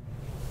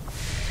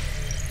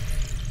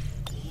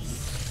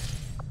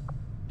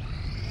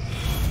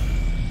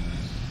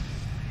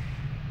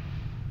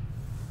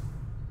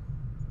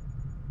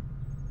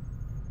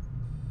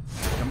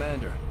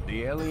 Commander,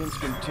 the aliens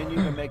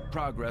continue to make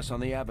progress on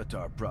the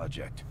Avatar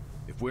project.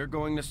 If we're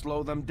going to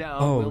slow them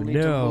down, we'll need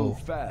to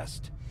move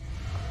fast.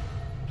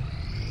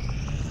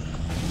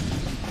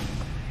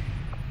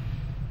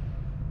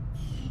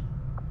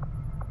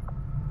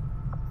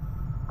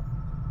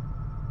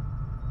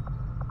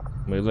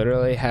 We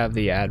literally have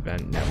the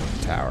Advent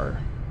network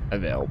tower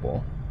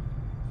available.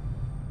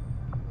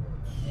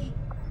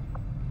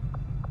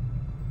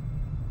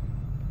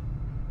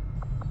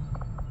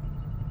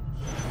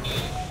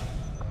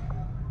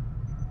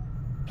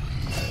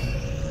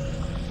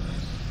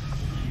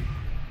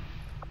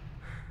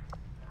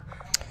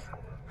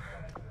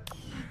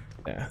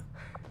 Yeah.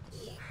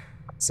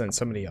 Send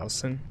somebody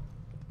else in.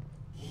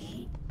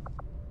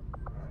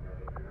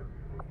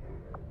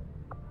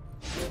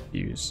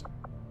 Use.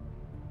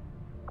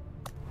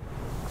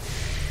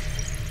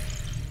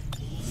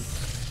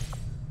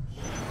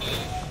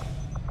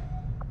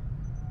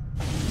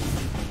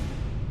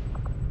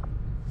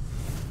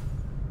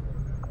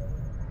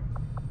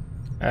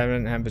 I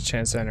haven't had a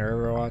chance to enter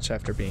Overwatch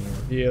after being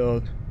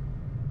revealed.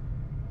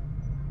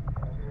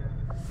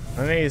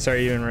 None of these are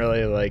even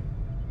really like,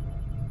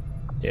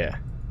 yeah.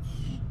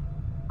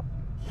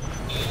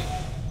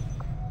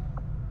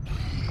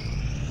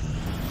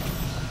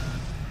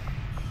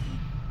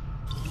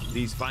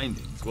 These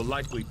findings will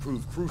likely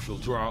prove crucial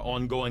to our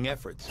ongoing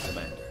efforts,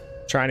 Commander.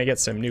 Trying to get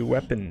some new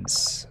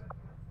weapons.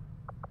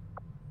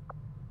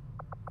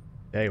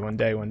 One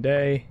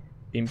day.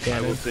 beam I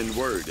cannon. will send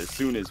word as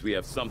soon as we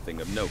have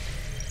something of note.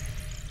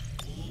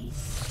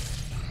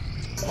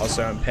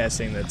 Also, I'm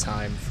passing the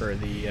time for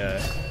the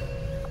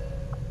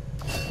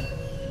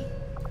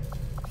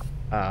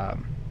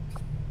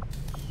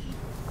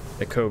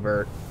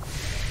covert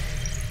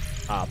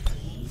op.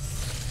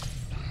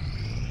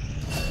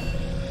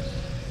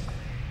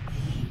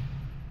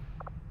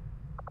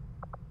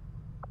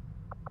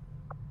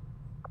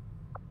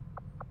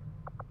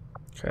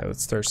 Okay,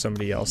 let's throw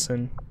somebody else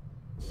in.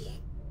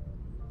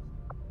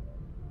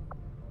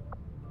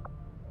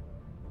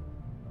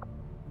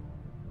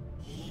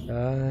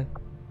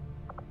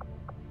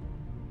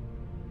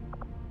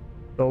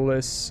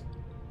 Soulless.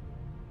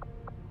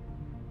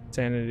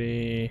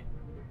 Sanity.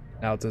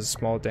 Now it does a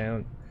small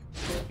down.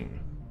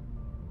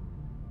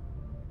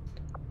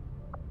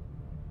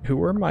 Who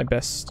were my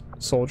best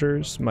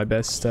soldiers? My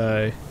best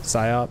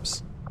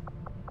psyops?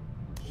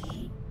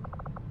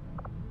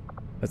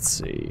 Let's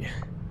see.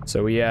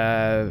 So we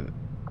have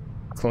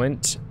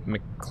Clint,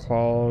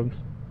 McCloud,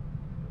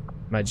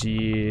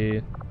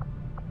 Majid.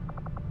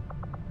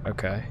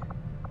 Okay.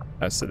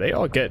 So they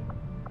all get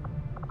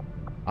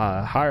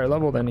a higher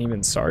level than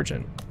even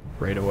Sergeant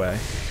right away.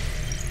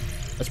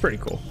 That's pretty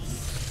cool.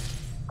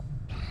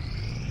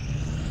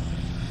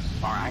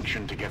 Our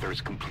action together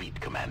is complete,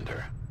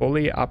 Commander.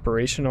 Fully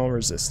operational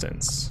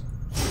resistance.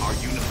 Our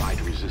unified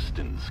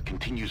resistance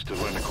continues to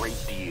learn a great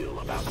deal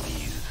about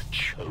these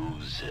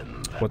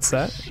chosen. What's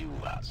that? Pursue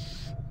us.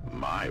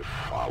 My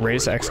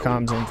Raise followers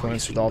XCOM's grow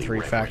influence with all three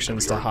increasingly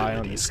factions to high on a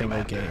abilities,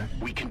 single Commander. game.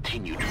 We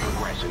continue to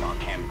progress in our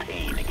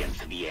campaign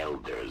against the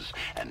Elders,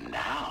 and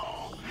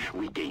now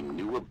we gain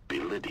new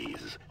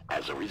abilities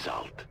as a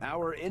result.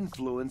 Our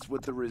influence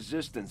with the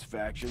Resistance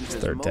factions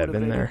has Throw Deb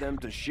in there. motivated them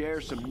to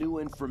share some new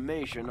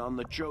information on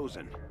the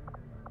Chosen.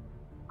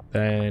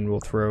 Then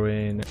we'll throw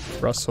in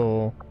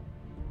Russell.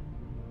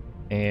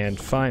 And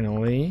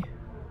finally...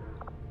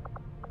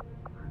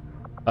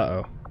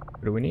 Uh-oh.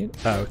 What do we need?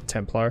 Oh,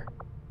 Templar.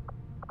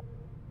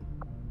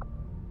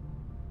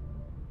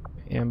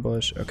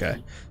 Ambush.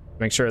 Okay.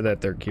 Make sure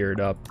that they're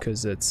geared up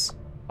because it's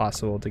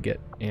possible to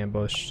get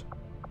ambushed.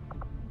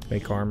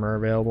 Make armor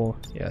available.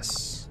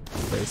 Yes.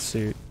 Race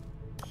suit.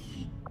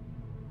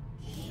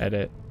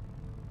 Edit.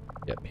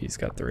 Yep, he's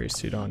got the race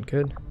suit on.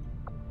 Good.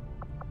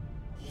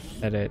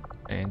 Edit.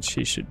 And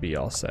she should be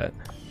all set.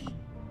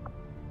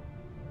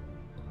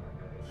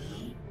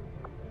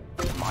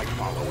 My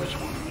followers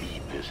will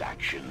lead this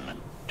action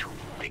to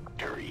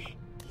victory.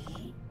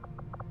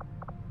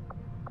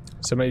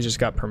 Somebody just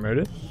got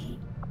promoted.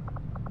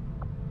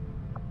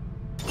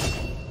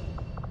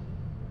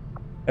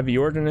 Heavy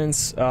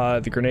ordnance.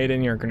 The grenade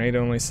in your grenade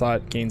only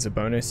slot gains a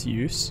bonus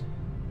use.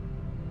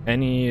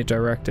 Any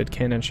directed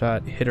cannon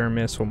shot, hit or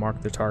miss, will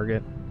mark the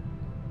target,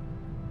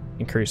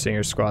 increasing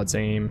your squad's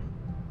aim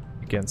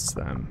against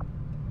them.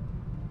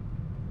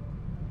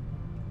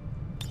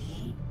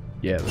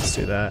 Yeah, let's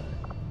do that.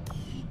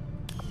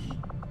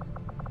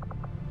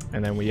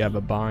 And then we have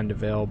a bond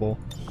available.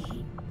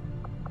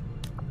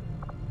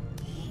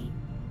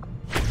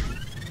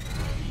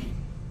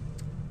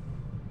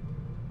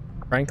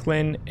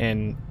 Franklin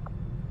and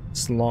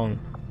Slung.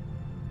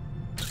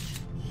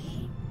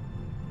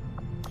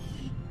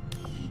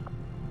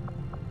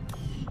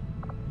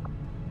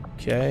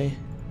 Okay.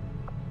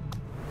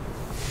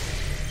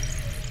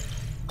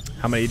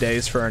 How many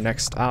days for our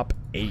next op?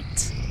 8.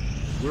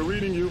 We're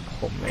reading you.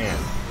 Oh man.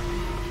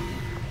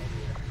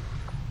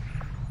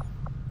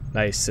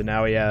 Nice, so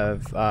now we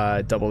have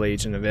double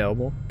agent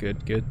available.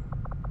 Good, good.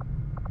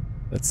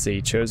 Let's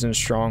see, chosen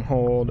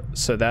stronghold.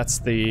 So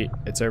that's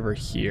it's over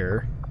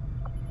here.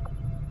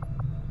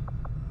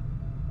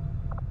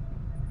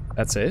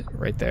 That's it,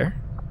 right there.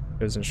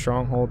 Chosen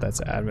stronghold, that's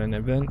admin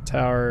event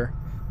tower.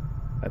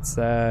 That's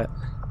that.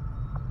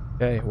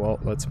 Okay, well,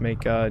 let's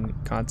make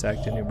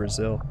contact in New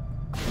Brazil.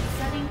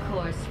 Setting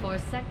course for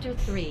Sector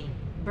 3,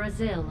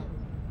 Brazil.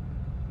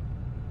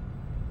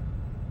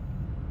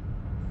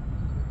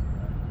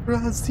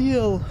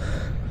 Brazil.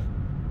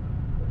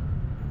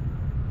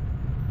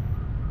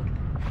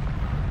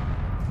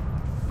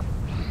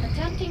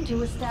 Attempting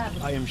to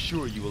establish. I am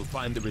sure you will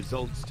find the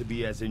results to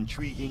be as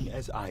intriguing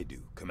as I do,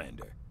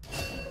 Commander.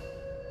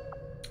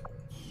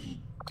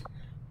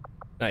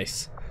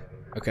 Nice.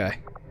 Okay.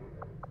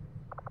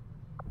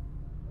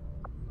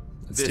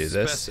 Let's do This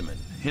this. specimen,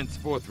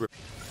 henceforth,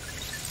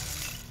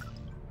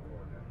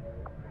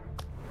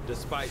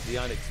 despite the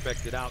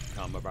unexpected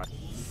outcome of our...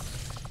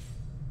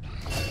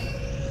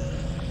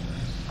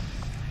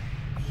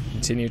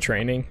 Continue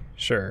training?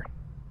 Sure.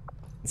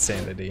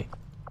 Insanity.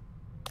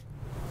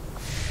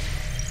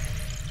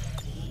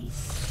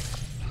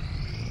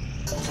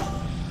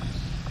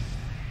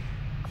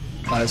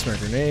 Plasma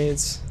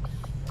grenades.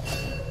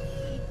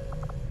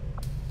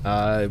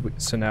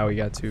 So now we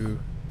got 2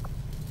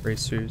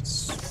 race suits.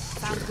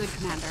 Sounds good,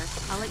 Commander.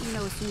 I'll let you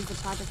know as soon as the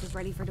project is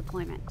ready for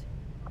deployment.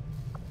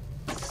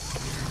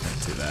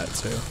 Do that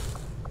too.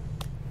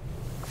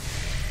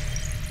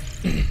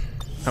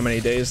 How many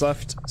days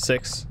left?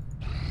 6.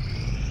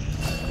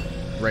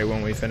 Right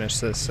when we finish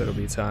this, it'll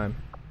be time.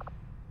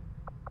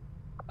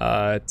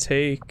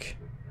 Take...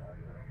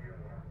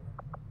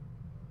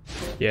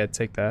 Yeah,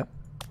 take that.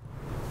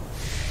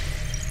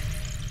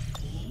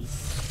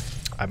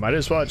 I might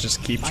as well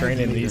just keep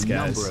training these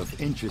guys. Number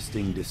of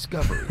interesting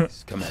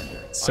discoveries,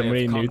 Commander. So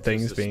many new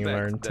things being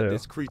learned too.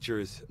 This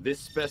creature's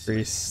specimen.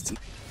 Priest.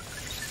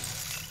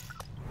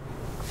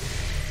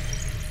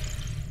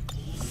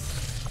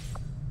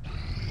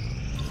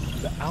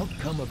 The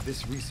outcome of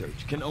this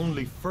research can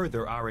only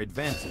further our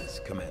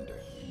advances, Commander.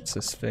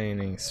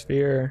 Sustaining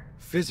sphere.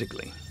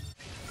 Physically.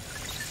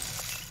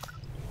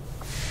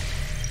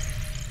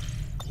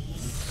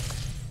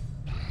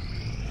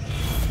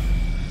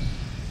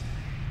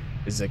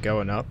 Is it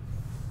going up?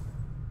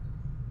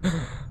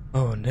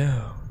 Oh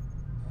no.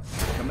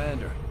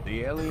 Commander,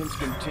 the aliens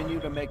continue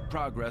to make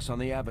progress on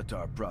the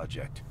Avatar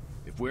project.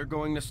 If we're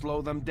going to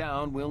slow them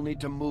down, we'll need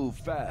to move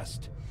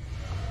fast.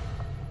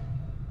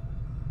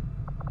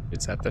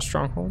 Is that the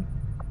stronghold?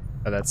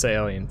 Oh, that's the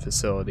alien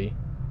facility.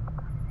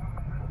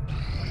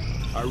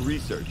 Our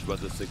research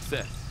was a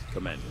success,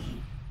 Commander.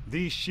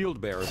 These shield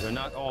bearers are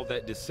not all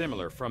that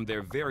dissimilar from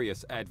their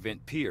various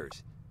Advent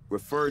peers,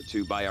 referred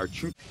to by our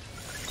troop.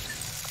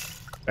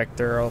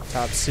 Vector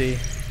autopsy.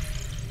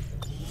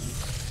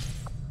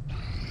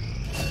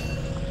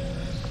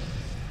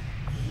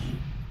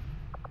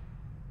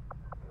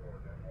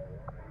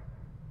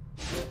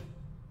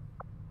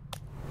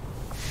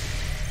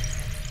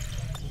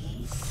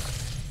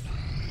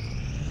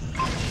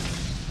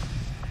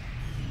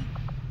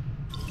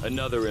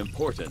 Another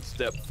important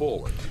step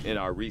forward in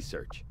our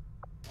research.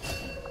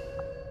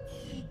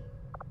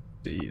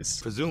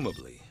 Jeez.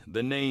 Presumably,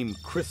 the name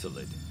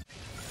Chrysalid.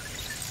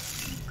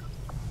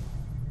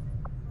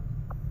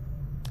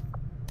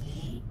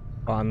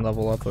 Bond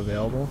level up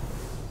available.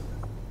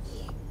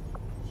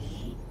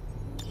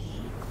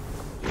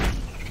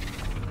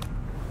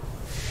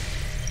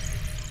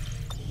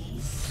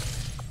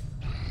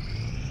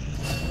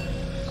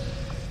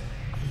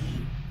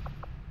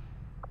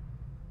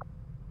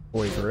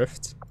 Void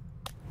Rift.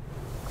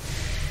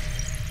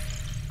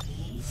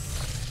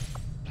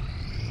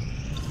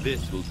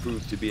 This will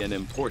prove to be an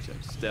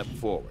important step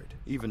forward.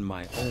 Even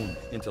my own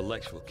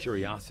intellectual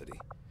curiosity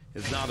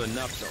is not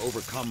enough to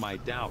overcome my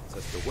doubts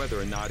as to whether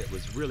or not it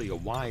was really a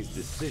wise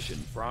decision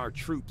for our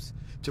troops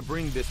to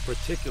bring this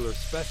particular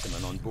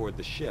specimen on board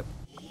the ship.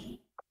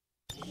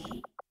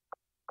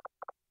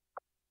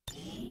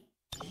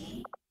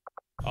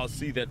 I'll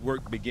see that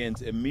work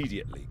begins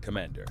immediately,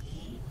 Commander.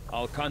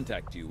 I'll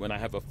contact you when I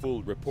have a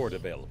full report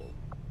available.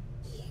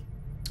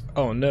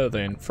 Oh no,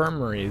 the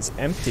infirmary is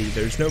empty.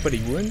 There's nobody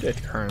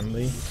wounded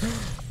currently.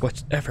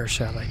 Whatever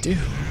shall I do?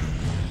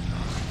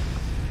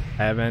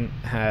 I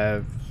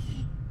have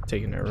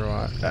taken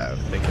Overwatch.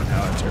 Taken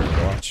out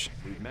Overwatch.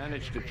 We've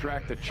managed to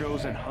track the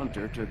chosen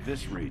hunter to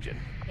this region.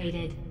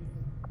 Hated.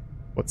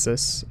 What's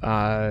this?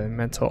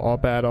 Mental all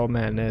battle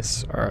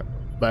madness. Or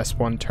last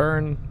one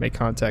turn. Make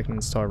contact and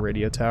install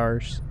radio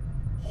towers.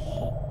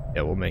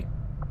 Yeah, we'll make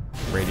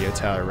radio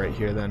tower right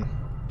here then.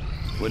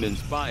 When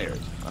inspired,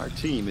 our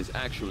team is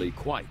actually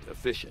quite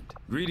efficient.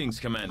 Greetings,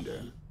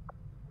 Commander.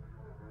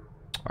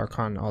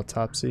 Archon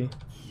autopsy.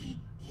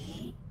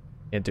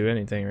 Can't do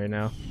anything right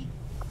now.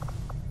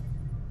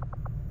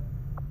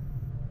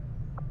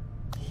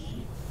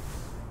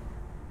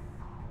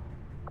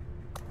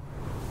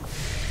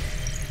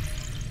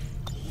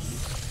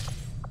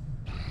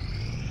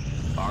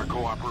 Our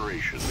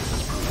cooperation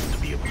has proven to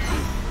be a boon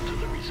to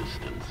the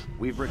Resistance.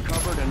 We've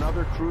recovered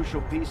another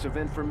crucial piece of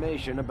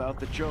information about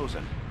the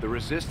Chosen. The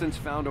Resistance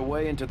found a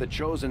way into the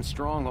Chosen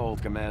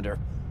stronghold, Commander.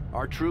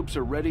 Our troops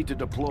are ready to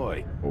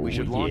deploy. We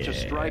should launch a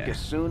strike as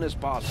soon as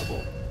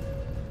possible.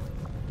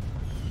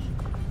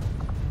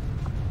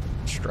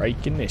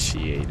 Strike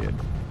initiated.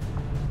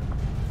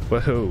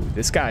 Whoa,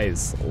 this guy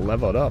is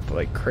leveled up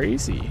like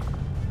crazy.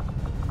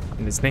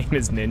 And his name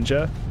is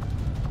Ninja?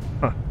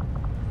 Huh.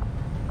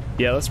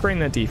 Yeah, let's bring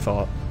the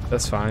default.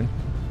 That's fine.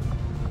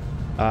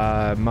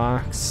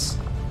 Mox.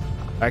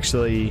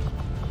 Actually,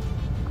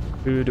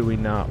 who do we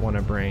not want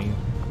to bring?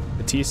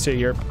 Batista,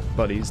 your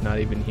buddy's not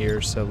even here,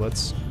 so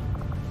let's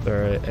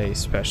throw a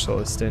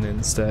specialist in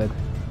instead.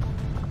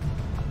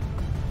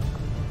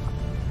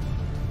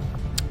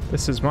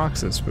 This is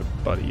Mox's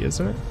buddy,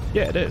 isn't it?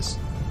 Yeah, it is.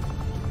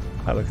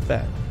 Oh, look at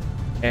that.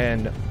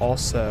 And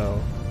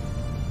also,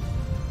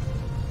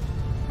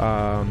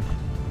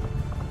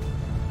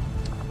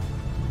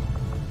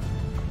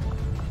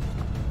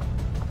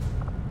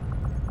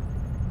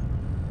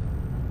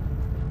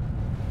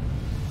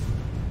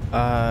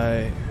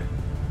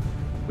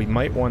 we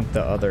might want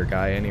the other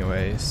guy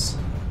anyways.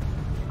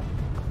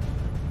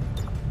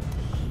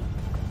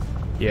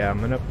 Yeah, I'm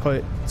gonna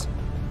put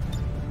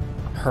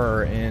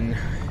her in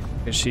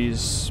because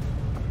she's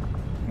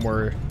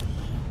more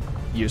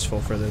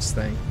useful for this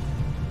thing.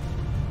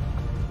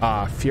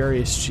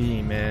 Furious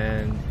G,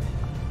 man.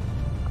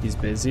 He's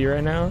busy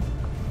right now.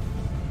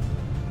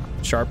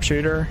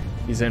 Sharpshooter,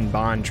 he's in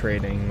bond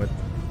trading with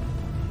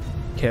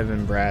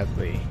Kevin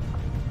Bradley.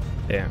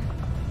 Damn.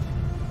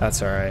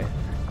 That's alright.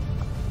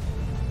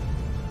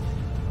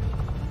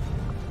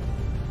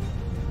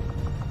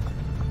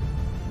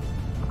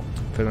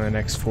 for the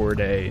next 4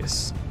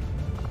 days.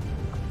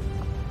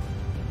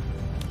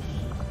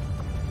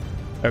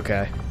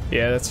 Okay.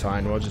 Yeah, that's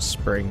fine. We'll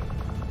just bring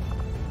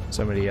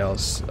somebody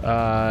else.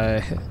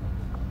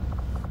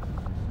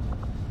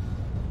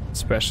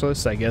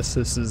 Specialist? I guess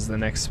this is the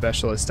next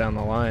specialist down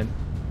the line.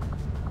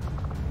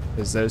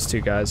 Because those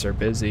two guys are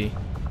busy.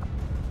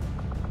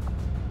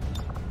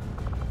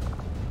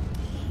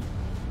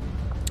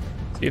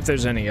 See if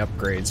there's any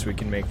upgrades we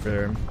can make for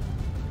them.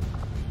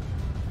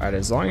 Alright,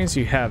 as long as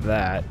you have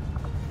that,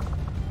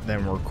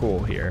 then we're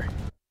cool here.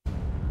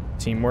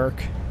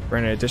 Teamwork.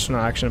 Grant an additional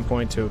action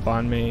point to a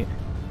bondmate.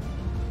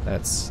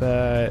 That's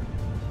set.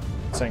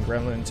 Send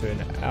Gremlin to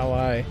an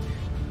ally.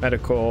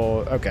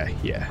 Medical. Okay,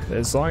 yeah.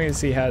 As long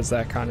as he has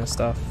that kind of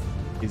stuff,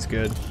 he's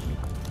good.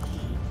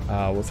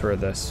 We'll throw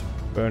this.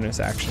 Bonus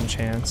action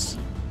chance.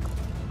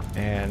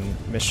 And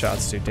missed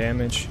shots do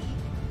damage.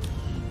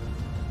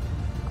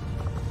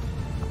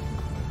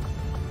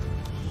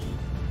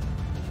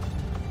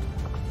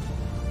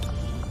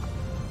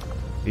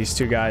 These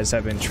two guys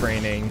have been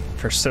training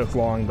for so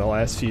long the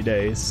last few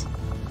days.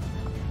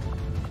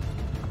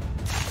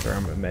 Throw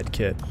him a med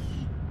kit.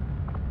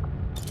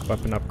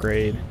 Weapon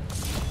upgrade.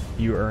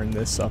 You earn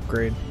this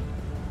upgrade.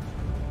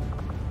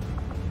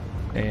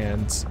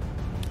 And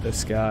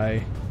this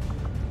guy.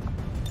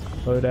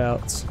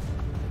 Loadouts.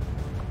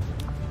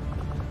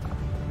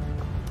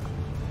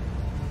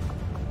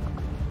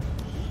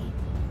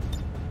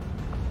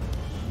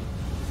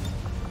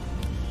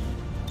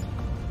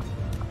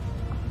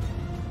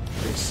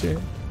 Suit.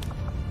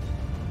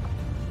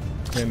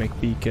 Mimic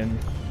beacon.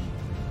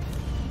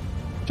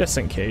 Just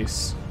in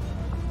case.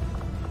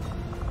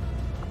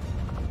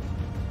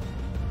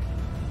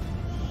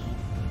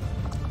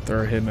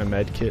 Throw him a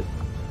med kit.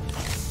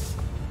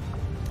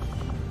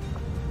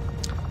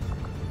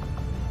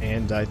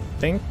 And I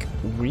think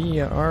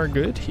we are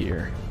good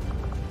here.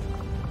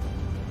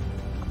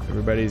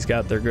 Everybody's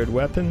got their good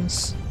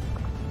weapons.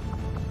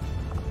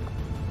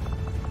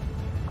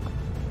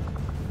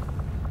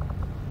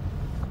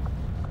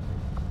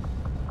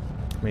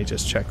 Let me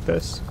just check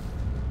this.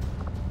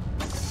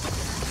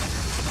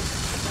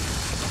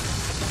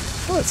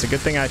 Well, it's a good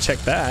thing I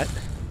checked that.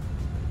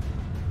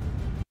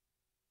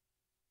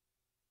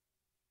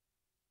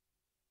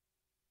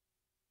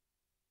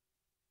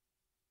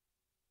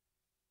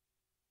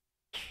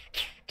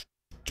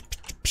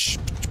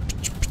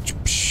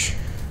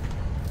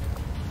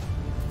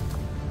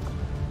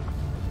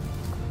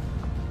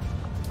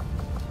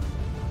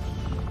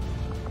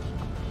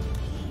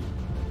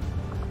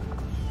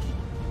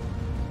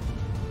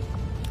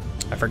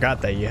 I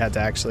forgot that you had to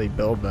actually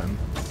build them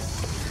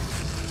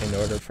in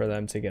order for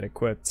them to get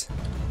equipped.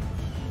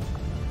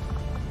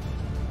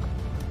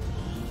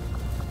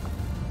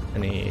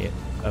 Any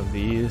of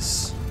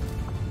these?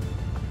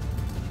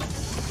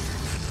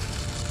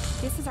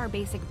 This is our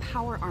basic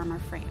power armor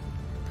frame,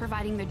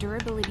 providing the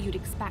durability you'd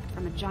expect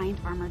from a giant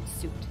armored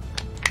suit.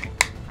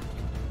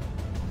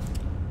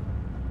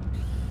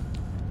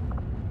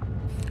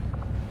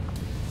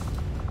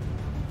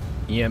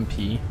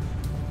 EMP.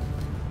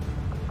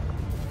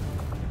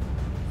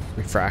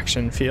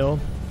 Refraction field.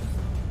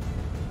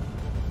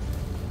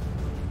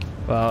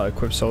 Well,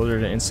 equip soldier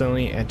to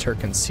instantly enter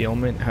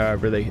concealment.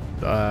 However,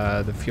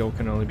 the field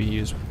can only be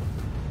used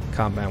in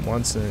combat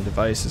once, and the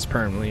device is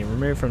permanently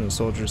removed from the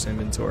soldier's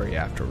inventory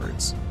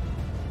afterwards.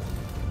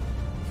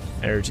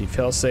 Energy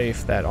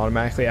failsafe that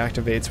automatically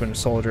activates when a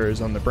soldier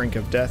is on the brink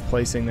of death,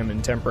 placing them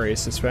in temporary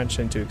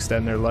suspension to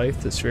extend their life.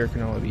 The sphere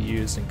can only be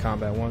used in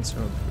combat once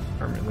and will be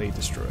permanently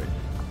destroyed.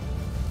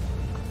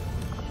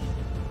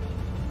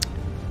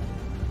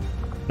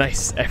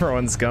 Nice.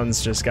 Everyone's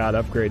guns just got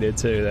upgraded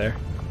too there.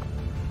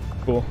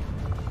 Cool.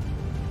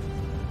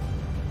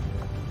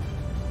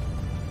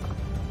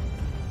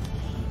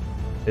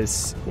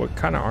 What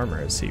kind of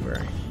armor is he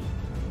wearing?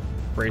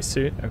 Brace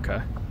suit?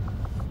 Okay.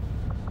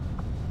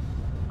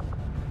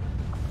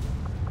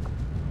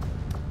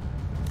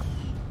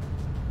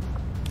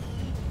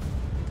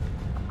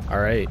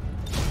 Alright.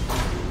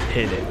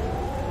 Hit it.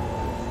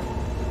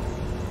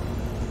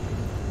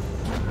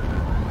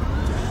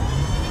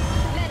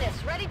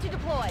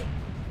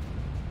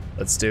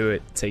 Let's do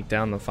it. Take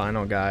down the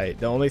final guy.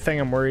 The only thing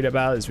I'm worried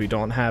about is we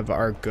don't have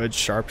our good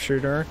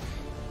sharpshooter,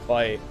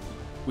 but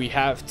we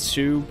have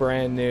two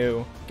brand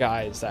new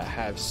guys that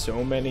have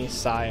so many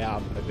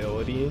psyop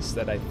abilities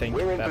that I think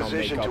we're in that'll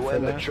position make up to for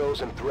end that. the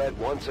chosen threat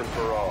once and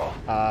for all.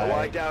 Though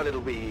I doubt it'll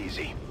be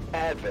easy.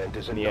 Advent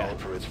isn't known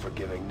for its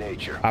forgiving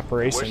nature.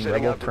 Operation We're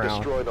setting Rebel out to Crown.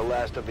 destroy the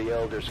last of the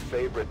Elder's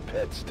favorite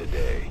pets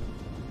today.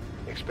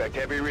 Expect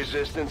heavy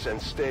resistance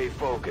and stay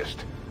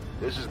focused.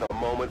 This is the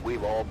moment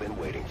we've all been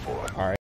waiting for. All right.